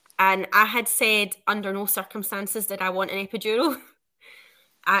 And I had said, under no circumstances did I want an epidural.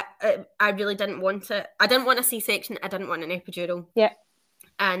 I really didn't want it. I didn't want a C-section. I didn't want an epidural. Yeah.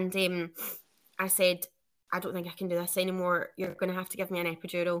 And I said, I don't think I can do this anymore. You're going to have to give me an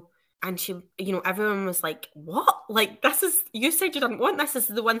epidural. And she, you know, everyone was like, what? Like, you said you didn't want this. This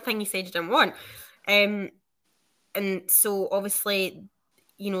is the one thing you said you didn't want. And so obviously,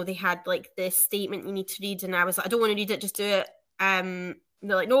 you know, they had like this statement you need to read. And I was like, I don't want to read it. Just do it.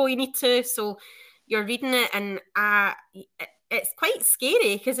 They're like, no, you need to. So you're reading it, and it's quite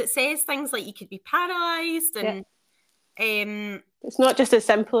scary because it says things like you could be paralysed, and it's not just as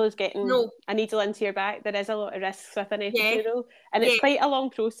simple as getting a needle into your back. There is a lot of risks with an epidural, and it's quite a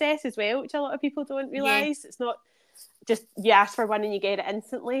long process as well, which a lot of people don't realise. It's not just you ask for one and you get it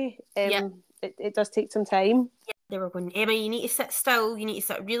instantly. It does take some time. they were going, Emma, you need to sit still. You need to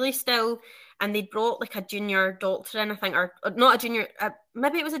sit really still. And they brought like a junior doctor in, I think, or not a junior,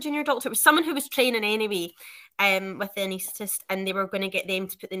 maybe it was a junior doctor. It was someone who was training anyway with the anaesthetist, and they were going to get them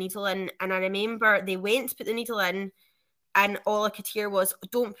to put the needle in. And I remember they went to put the needle in, and all I could hear was,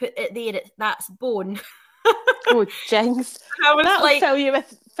 don't put it there, that's bone. Oh, jinx. That'll like, fill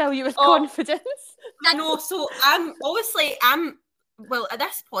you with confidence. I know, so well, at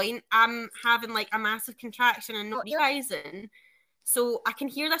this point, I'm having like a massive contraction and not realising. So I can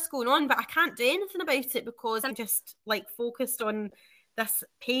hear this going on, but I can't do anything about it because I'm just like focused on this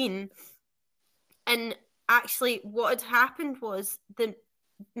pain. And actually what had happened was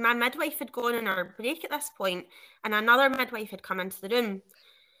my midwife had gone on her break at this point, and another midwife had come into the room.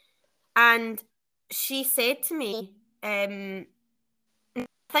 And she said to me, I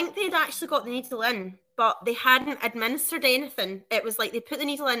think they'd actually got the needle in, but they hadn't administered anything. It was like they put the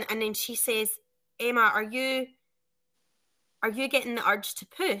needle in, and then she says, Emma, are you getting the urge to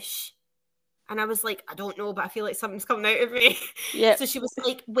push? And I was like, I don't know, but I feel like something's coming out of me. Yeah. So she was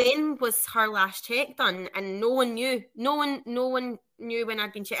like, when was her last check done? And no one knew. No one knew when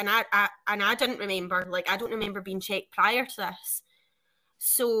I'd been checked. And I didn't remember. Like, I don't remember being checked prior to this.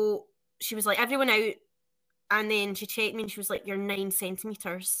 So she was like, everyone out. And then she checked me and she was like, you're 9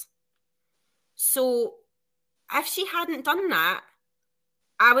 centimetres. So if she hadn't done that,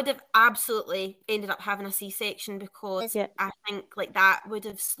 I would have absolutely ended up having a C-section, because I think like that would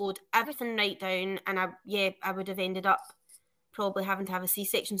have slowed everything right down, and I would have ended up probably having to have a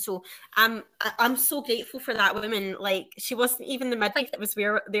C-section. So I'm so grateful for that woman. Like, she wasn't even the midwife that was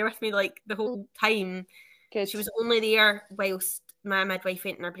there with me like the whole time. Good. She was only there whilst my midwife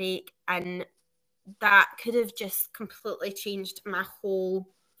went on her break, and that could have just completely changed my whole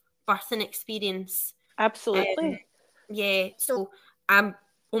birthing experience. Absolutely. So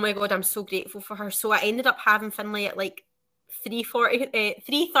oh my God, I'm so grateful for her. So I ended up having Finlay at like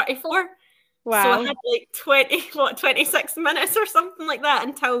 3:34. Wow. So I had like 26 minutes or something like that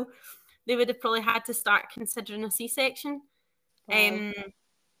until they would have probably had to start considering a C-section. Wow.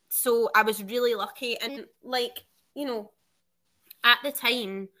 So I was really lucky. And like, you know, at the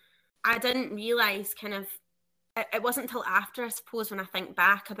time, I didn't realise kind of, it wasn't until after, I suppose, when I think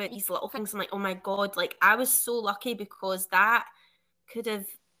back about these little things, I'm like, oh my God, like I was so lucky, because that could have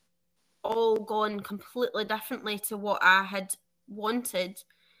all gone completely differently to what I had wanted.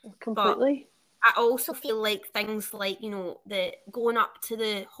 Completely. But I also feel like things like, you know, the going up to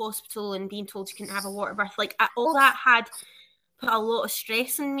the hospital and being told you couldn't have a water birth, like all that had put a lot of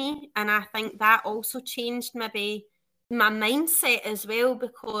stress in me. And I think that also changed maybe my mindset as well,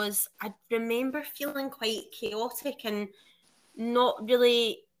 because I remember feeling quite chaotic and not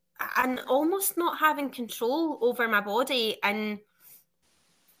really, and almost not having control over my body. And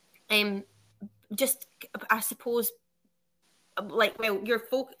just, I suppose, like, well, you're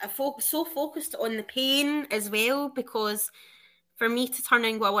so focused on the pain as well, because for me to turn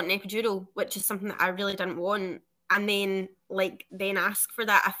around and go, I want an epidural, which is something that I really didn't want, and then ask for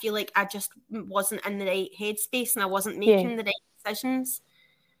that, I feel like I just wasn't in the right headspace and I wasn't making the right decisions.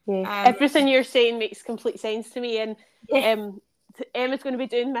 Everything you're saying makes complete sense to me. And Emma's going to be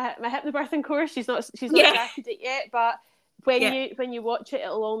doing my hypnobirthing course. She's not started it yet, but when you watch it,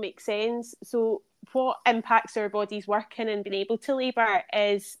 it'll all make sense. So what impacts our bodies working and being able to labour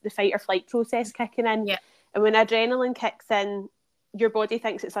is the fight or flight process kicking in. And when adrenaline kicks in, your body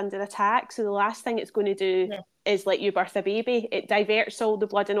thinks it's under attack. So the last thing it's going to do is let you birth a baby. It diverts all the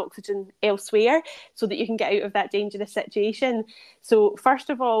blood and oxygen elsewhere so that you can get out of that dangerous situation. So first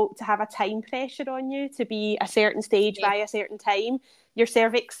of all, to have a time pressure on you to be a certain stage by a certain time, your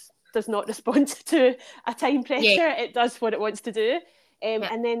cervix does not respond to a time pressure. It does what it wants to do.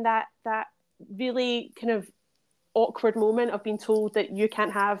 And then that really kind of awkward moment of being told that you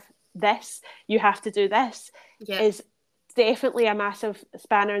can't have this, you have to do this, is definitely a massive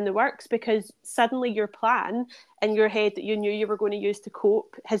spanner in the works, because suddenly your plan in your head that you knew you were going to use to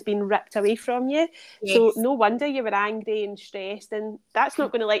cope has been ripped away from you. So no wonder you were angry and stressed, and that's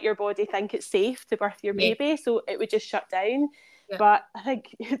not going to let your body think it's safe to birth your baby, so it would just shut down. But I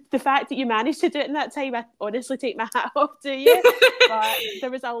think the fact that you managed to do it in that time, I honestly take my hat off to you. But there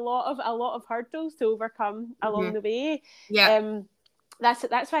was a lot of hurdles to overcome along the way.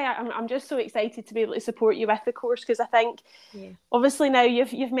 That's why I'm just so excited to be able to support you with the course, because I think obviously now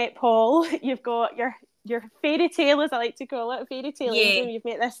you've met Paul, you've got your fairy tale, as I like to call it, fairy tale ending. You've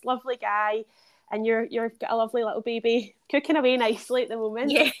met this lovely guy, and you've got a lovely little baby cooking away nicely at the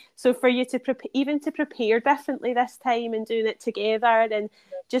moment. So for you to prepare differently this time and doing it together, and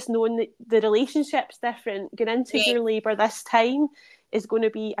just knowing that the relationship's different going into your labour this time, is going to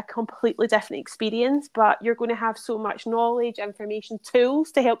be a completely different experience, but you're going to have so much knowledge, information,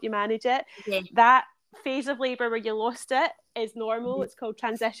 tools to help you manage it. Yeah. That phase of labour where you lost it is normal. Mm-hmm. It's called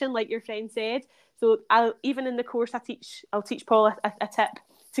transition, like your friend said. So even in the course I'll teach Paul a tip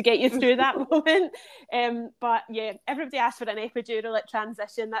to get you through that moment. But yeah, everybody asks for an epidural at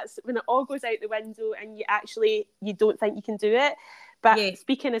transition. That's when it all goes out the window and you don't think you can do it. But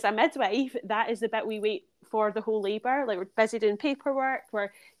speaking as a midwife, that is the bit we wait for the whole labour. Like, we're busy doing paperwork,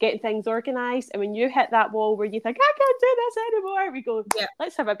 we're getting things organised, and when you hit that wall where you think, I can't do this anymore, we go,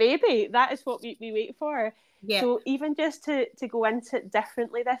 let's have a baby. That is what we wait for. So even just to go into it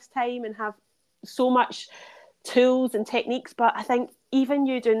differently this time and have so much tools and techniques, but I think even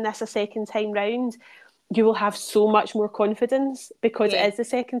you doing this a second time round, you will have so much more confidence because it is the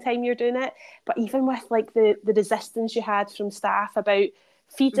second time you're doing it. But even with like the resistance you had from staff about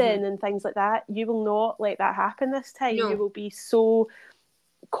feeding and things like that, you will not let that happen this time. You will be so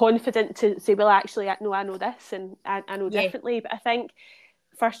confident to say, well, actually, no, I know this and I know differently. But I think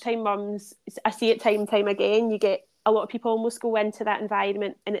first time mums, I see it time and time again, you get a lot of people almost go into that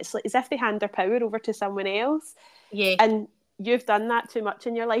environment and it's like as if they hand their power over to someone else. And you've done that too much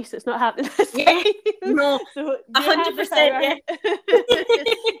in your life, so it's not happening this time. No, so 100%.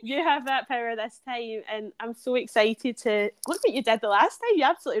 You have that power this time, and I'm so excited to look what you did the last time. You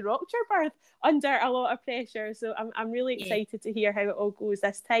absolutely rocked your birth under a lot of pressure. So I'm really excited to hear how it all goes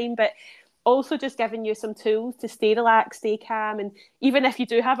this time. But also just giving you some tools to stay relaxed, stay calm, and even if you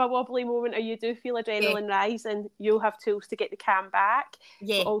do have a wobbly moment or you do feel adrenaline rising, you'll have tools to get the calm back.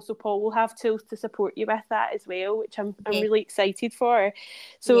 But also Paul will have tools to support you with that as well, which I'm really excited for.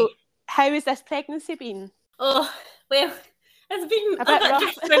 So how has this pregnancy been? Oh, well, it's been a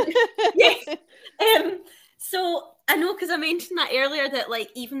bit different. So I know, because I mentioned that earlier, that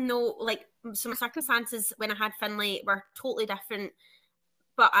like even though like some circumstances when I had Finlay were totally different,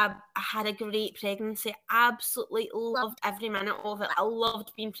 but I had a great pregnancy. Absolutely loved every minute of it. I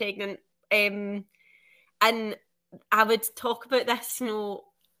loved being pregnant. And I would talk about this,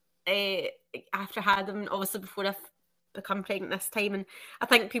 after I had them, obviously before I've become pregnant this time. And I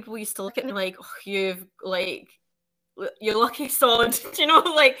think people used to look at me like, oh, you're lucky sod,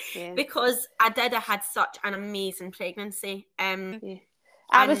 because I had such an amazing pregnancy.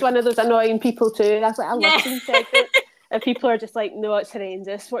 I was one of those annoying people too. That's like, I love being pregnant. And people are just like, no, it's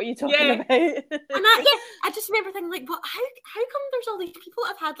horrendous. What are you talking about? And I just remember thinking, like, well, how come there's all these people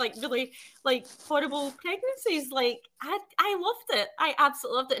that have had like really like horrible pregnancies? Like, I loved it. I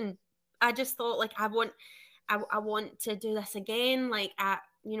absolutely loved it, and I just thought, like, I want to do this again. Like, I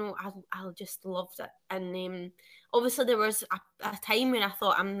just loved it. And obviously there was a time when I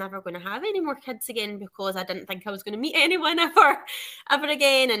thought I'm never going to have any more kids again, because I didn't think I was going to meet anyone ever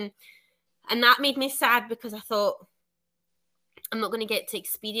again, and that made me sad, because I thought I'm not going to get to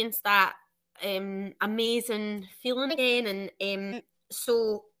experience that amazing feeling again. And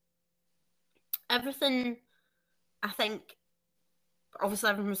so everything, I think, obviously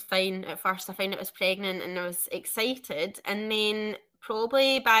everything was fine at first. I found out I was pregnant and I was excited, and then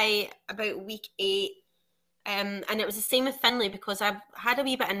probably by about week 8, and it was the same with Finlay, because I had a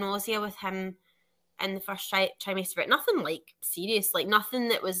wee bit of nausea with him in the first trimester, but nothing like serious, like nothing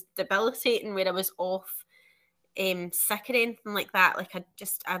that was debilitating where I was off sick or anything like that. Like,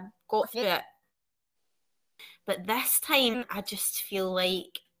 I got through it. But this time I just feel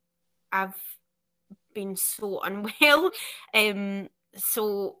like I've been so unwell.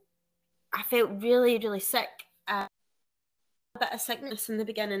 So I felt really, really sick. A bit of sickness in the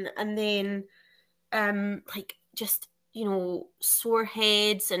beginning, and then like just, sore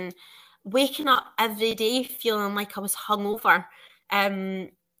heads, and waking up every day feeling like I was hungover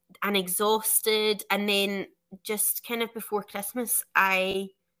and exhausted. And then just kind of before Christmas, I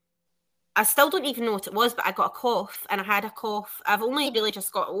still don't even know what it was, but I got a cough, and I had a cough. I've only really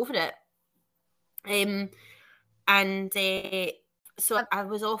just got over it. So I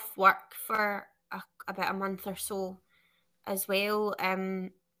was off work for about a month or so as well.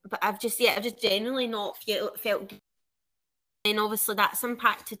 But I've just generally not felt good. And obviously that's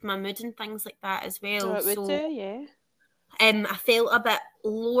impacted my mood and things like that as well. It would do, yeah. I felt a bit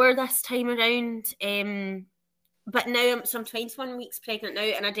lower this time around. But now I'm 21 weeks pregnant now,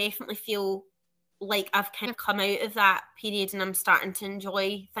 and I definitely feel like I've kind of come out of that period, and I'm starting to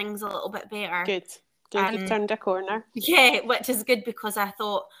enjoy things a little bit better. Good. You've turned a corner. Yeah, which is good, because I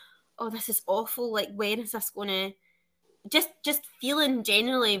thought, oh, this is awful. Like, when is this going to... Just feeling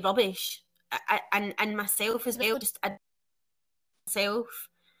generally rubbish, and myself as well, just myself.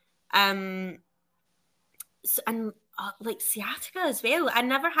 So, and like sciatica as well. I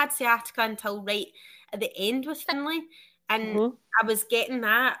never had sciatica until right at the end with Finlay. And I was getting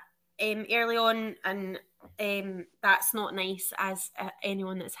that early on, and that's not nice, as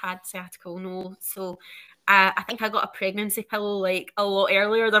anyone that's had sciatica will know. So I think I got a pregnancy pillow like a lot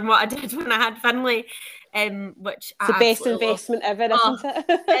earlier than what I did when I had Finlay, which it's the best investment ever, isn't it?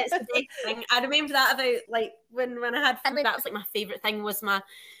 It's the best thing. I remember that about like when I had Finlay, that was like my favourite thing was my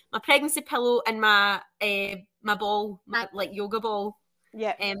pregnancy pillow and my ball, my like yoga ball.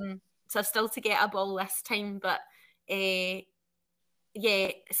 Yeah. So I'm still to get a ball this time, but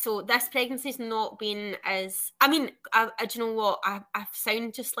yeah, so this pregnancy's not been as, I mean, do you know what? I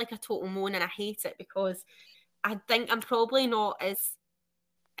sound just like a total moan, and I hate it because I think I'm probably not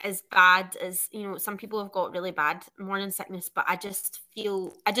as bad as, you know, some people have got really bad morning sickness, but I just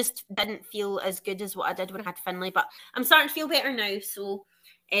didn't feel as good as what I did when I had Finlay, but I'm starting to feel better now. So,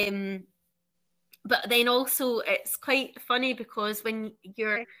 but then also it's quite funny because when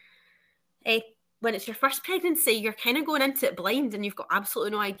you're when it's your first pregnancy, you're kind of going into it blind, and you've got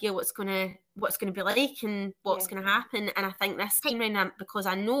absolutely no idea what's gonna be like and what's gonna happen. And I think this time around, because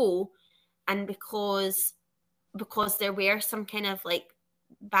I know, and because there were some kind of like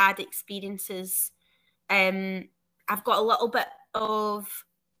bad experiences, I've got a little bit of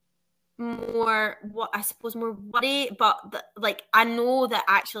more more worry, but like I know that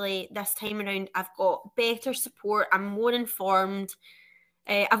actually this time around I've got better support. I'm more informed.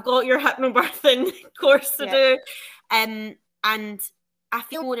 I've got your hypnobirthing course to do, and I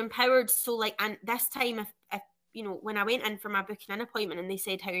feel more empowered. So like, and this time, if you know, when I went in for my booking in appointment and they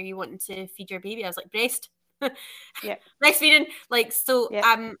said, how are you wanting to feed your baby? I was like, breast. Breastfeeding. Like, so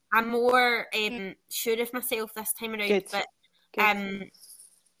I'm more sure of myself this time around. Good. But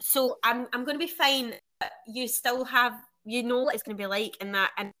so I'm going to be fine. You still have, you know what it's going to be like, and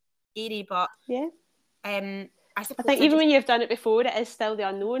scary, but I think even when you've done it before, it is still the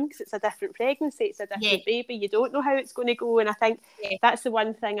unknown because it's a different pregnancy, it's a different baby. You don't know how it's going to go, and I think that's the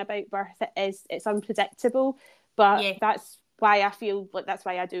one thing about birth. It's unpredictable, but that's why I feel like that's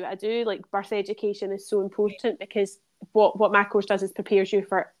why I do what I do. Like, birth education is so important because what my course does is prepares you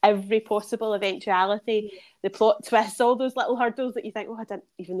for every possible eventuality, the plot twists, all those little hurdles that you think, oh, I didn't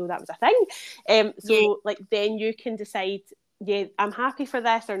even know that was a thing. So like then you can decide, I'm happy for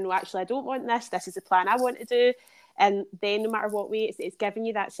this, or no, actually I don't want this. This is the plan I want to do. And then no matter what way, it's giving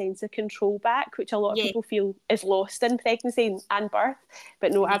you that sense of control back, which a lot of people feel is lost in pregnancy and birth.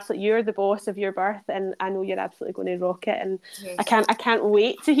 But no, absolutely, you're the boss of your birth, and I know you're absolutely going to rock it. And I can't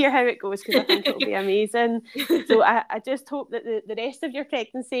wait to hear how it goes because I think it'll be amazing. So I just hope that the rest of your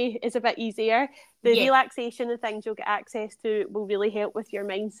pregnancy is a bit easier. The relaxation and things you'll get access to will really help with your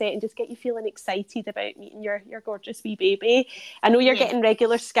mindset and just get you feeling excited about meeting your gorgeous wee baby. I know you're getting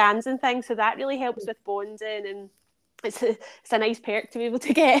regular scans and things, so that really helps with bonding, and it's a nice perk to be able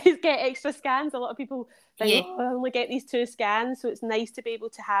to get extra scans. A lot of people think, I only get these 2 scans, so it's nice to be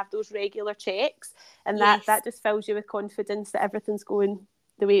able to have those regular checks, and that just fills you with confidence that everything's going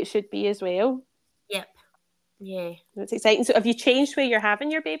the way it should be as well. It's exciting. So have you changed where you're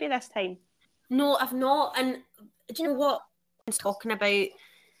having your baby this time? No, I've not. And do you know what I was talking about?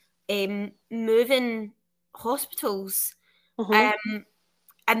 Moving hospitals.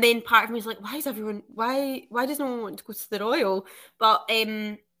 And then part of me is like, why does no one want to go to the Royal? But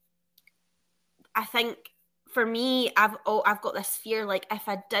I think for me, I've got this fear, like if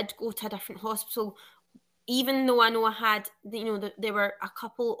I did go to a different hospital, even though I know I had, there were a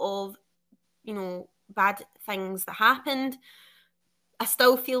couple of, bad things that happened, I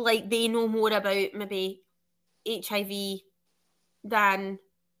still feel like they know more about maybe HIV than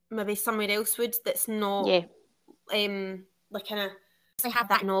maybe somewhere else would that's not like kind of they have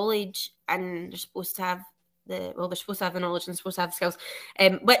that knowledge, and they're supposed to have the knowledge and supposed to have the skills,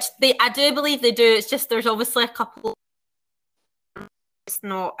 which I do believe they do. It's just there's obviously a couple it's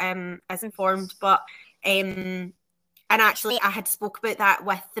not as informed, but and actually I had spoke about that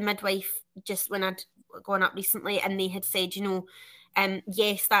with the midwife just when I'd gone up recently, and they had said,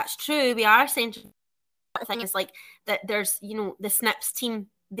 yes, that's true, we are sending. The thing is like that there's the SNPs team,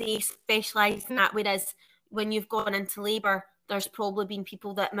 they specialise in that, whereas when you've gone into labour, there's probably been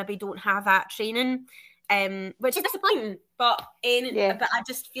people that maybe don't have that training, which is disappointing. But I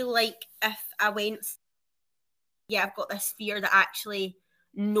just feel like if I went, I've got this fear that actually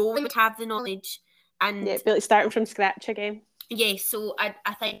no one would have the knowledge, and but like starting from scratch again. So I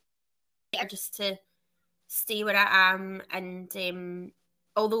think just to stay where I am, and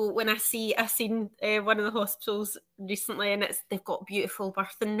although when I've seen one of the hospitals recently, and they've got beautiful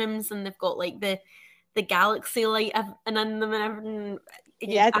birthing rooms, and they've got like the galaxy light in them and everything.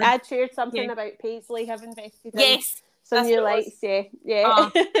 I'd shared something about Paisley have invested in some new lights. Yeah.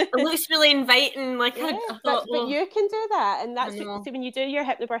 It looks really inviting. Like yeah, I thought, but you can do that, and that's so when you do your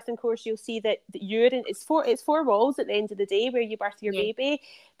hypnobirthing course, you'll see that you're in. It's four walls at the end of the day where you birth your baby.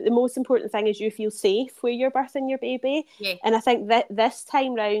 But the most important thing is you feel safe where you're birthing your baby. Yeah. And I think that this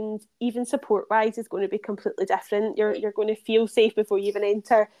time round, even support wise, is going to be completely different. You're going to feel safe before you even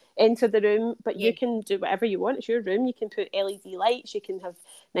enter the room, but you can do whatever you want. It's your room. You can put LED lights, you can have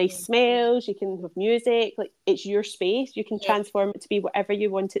nice smells, you can have music. Like, it's your space. You can transform it to be whatever you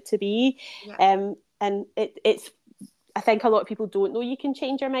want it to be. And it's I think a lot of people don't know you can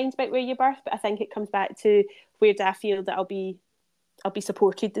change your mind about where you birth, but I think it comes back to where do I feel that I'll be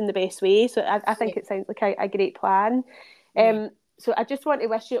supported in the best way. So I think it sounds like a great plan. So I just want to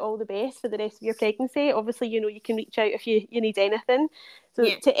wish you all the best for the rest of your pregnancy. Obviously, you can reach out if you need anything. So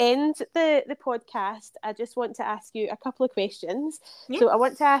to end the podcast, I just want to ask you a couple of questions. So I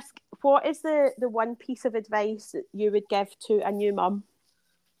want to ask, what is the one piece of advice that you would give to a new mum?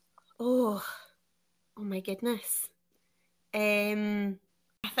 Oh my goodness. I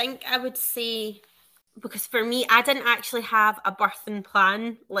think I would say, because for me, I didn't actually have a birthing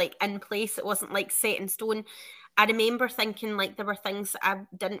plan like in place. It wasn't like set in stone. I remember thinking like there were things I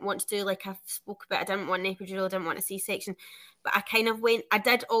didn't want to do, like I've spoke about. I didn't want an epidural, I didn't want a C-section, but I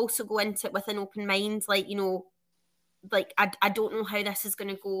did also go into it with an open mind, like, like I don't know how this is going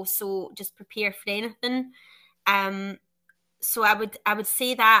to go, so just prepare for anything. So I would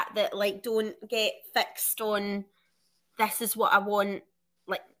say that like, don't get fixed on this is what I want,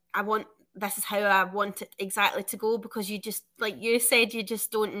 like this is how I want it exactly to go, because you just, like you said, you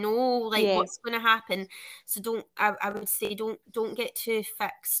just don't know like what's going to happen. So I would say don't get too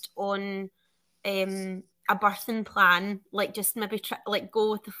fixed on a birthing plan. Like, just maybe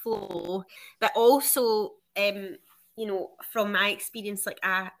go with the flow, but also from my experience, like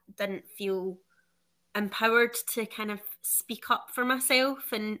I didn't feel empowered to kind of speak up for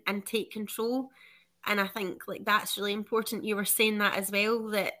myself and take control. And I think like that's really important. You were saying that as well,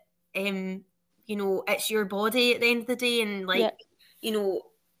 that it's your body at the end of the day, and like no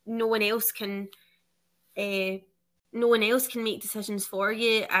one else can make decisions for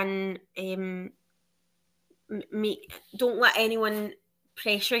you, and don't let anyone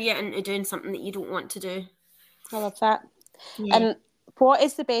pressure you into doing something that you don't want to do. I love that. And what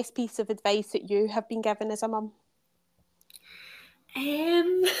is the best piece of advice that you have been given as a mum?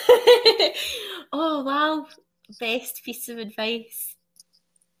 Oh wow, best piece of advice.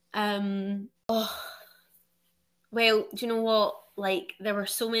 Well, do you know what? Like, there were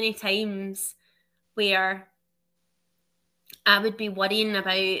so many times where I would be worrying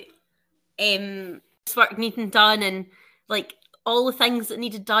about this work needing done, and like all the things that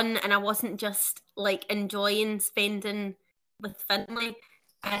needed done, and I wasn't just like enjoying spending with family.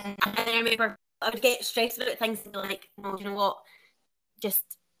 And I remember I would get stressed about things and be like, no, you know what?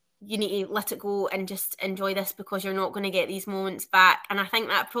 Just, you need to let it go and just enjoy this, because you're not going to get these moments back. And I think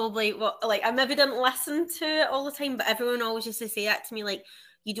that probably I maybe didn't listen to it all the time, but everyone always used to say that to me, like,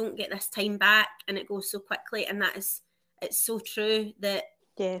 you don't get this time back and it goes so quickly. And it's so true that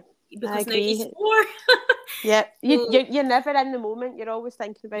because now he's 4. Yeah, you're never in the moment. You're always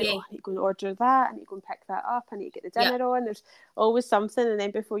thinking about, I need to go and order that, I need to go and pick that up, I need to get the dinner on. There's always something, and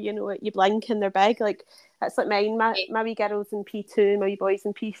then before you know it, you blink and they're big. Like, that's like mine. My wee girl's in P2, my wee boy's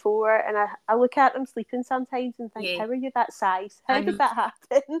in P4, and I look at them sleeping sometimes and think, how are you that size? How did that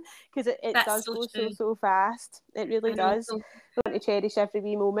happen? Because it does go so fast. It really does. I want to cherish every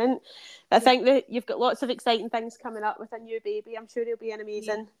wee moment. But I think that you've got lots of exciting things coming up with a new baby. I'm sure he'll be an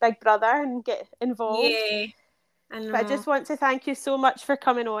amazing big brother and get involved. But I just want to thank you so much for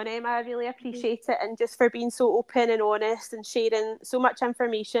coming on, Emma. I really appreciate it, and just for being so open and honest and sharing so much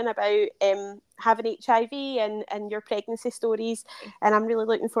information about having HIV and your pregnancy stories. And I'm really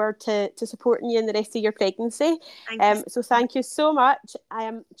looking forward to supporting you in the rest of your pregnancy. So thank you so much.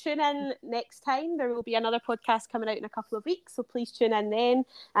 Tune in next time. There will be another podcast coming out in a couple of weeks, so please tune in then.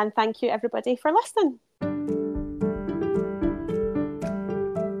 And thank you everybody for listening.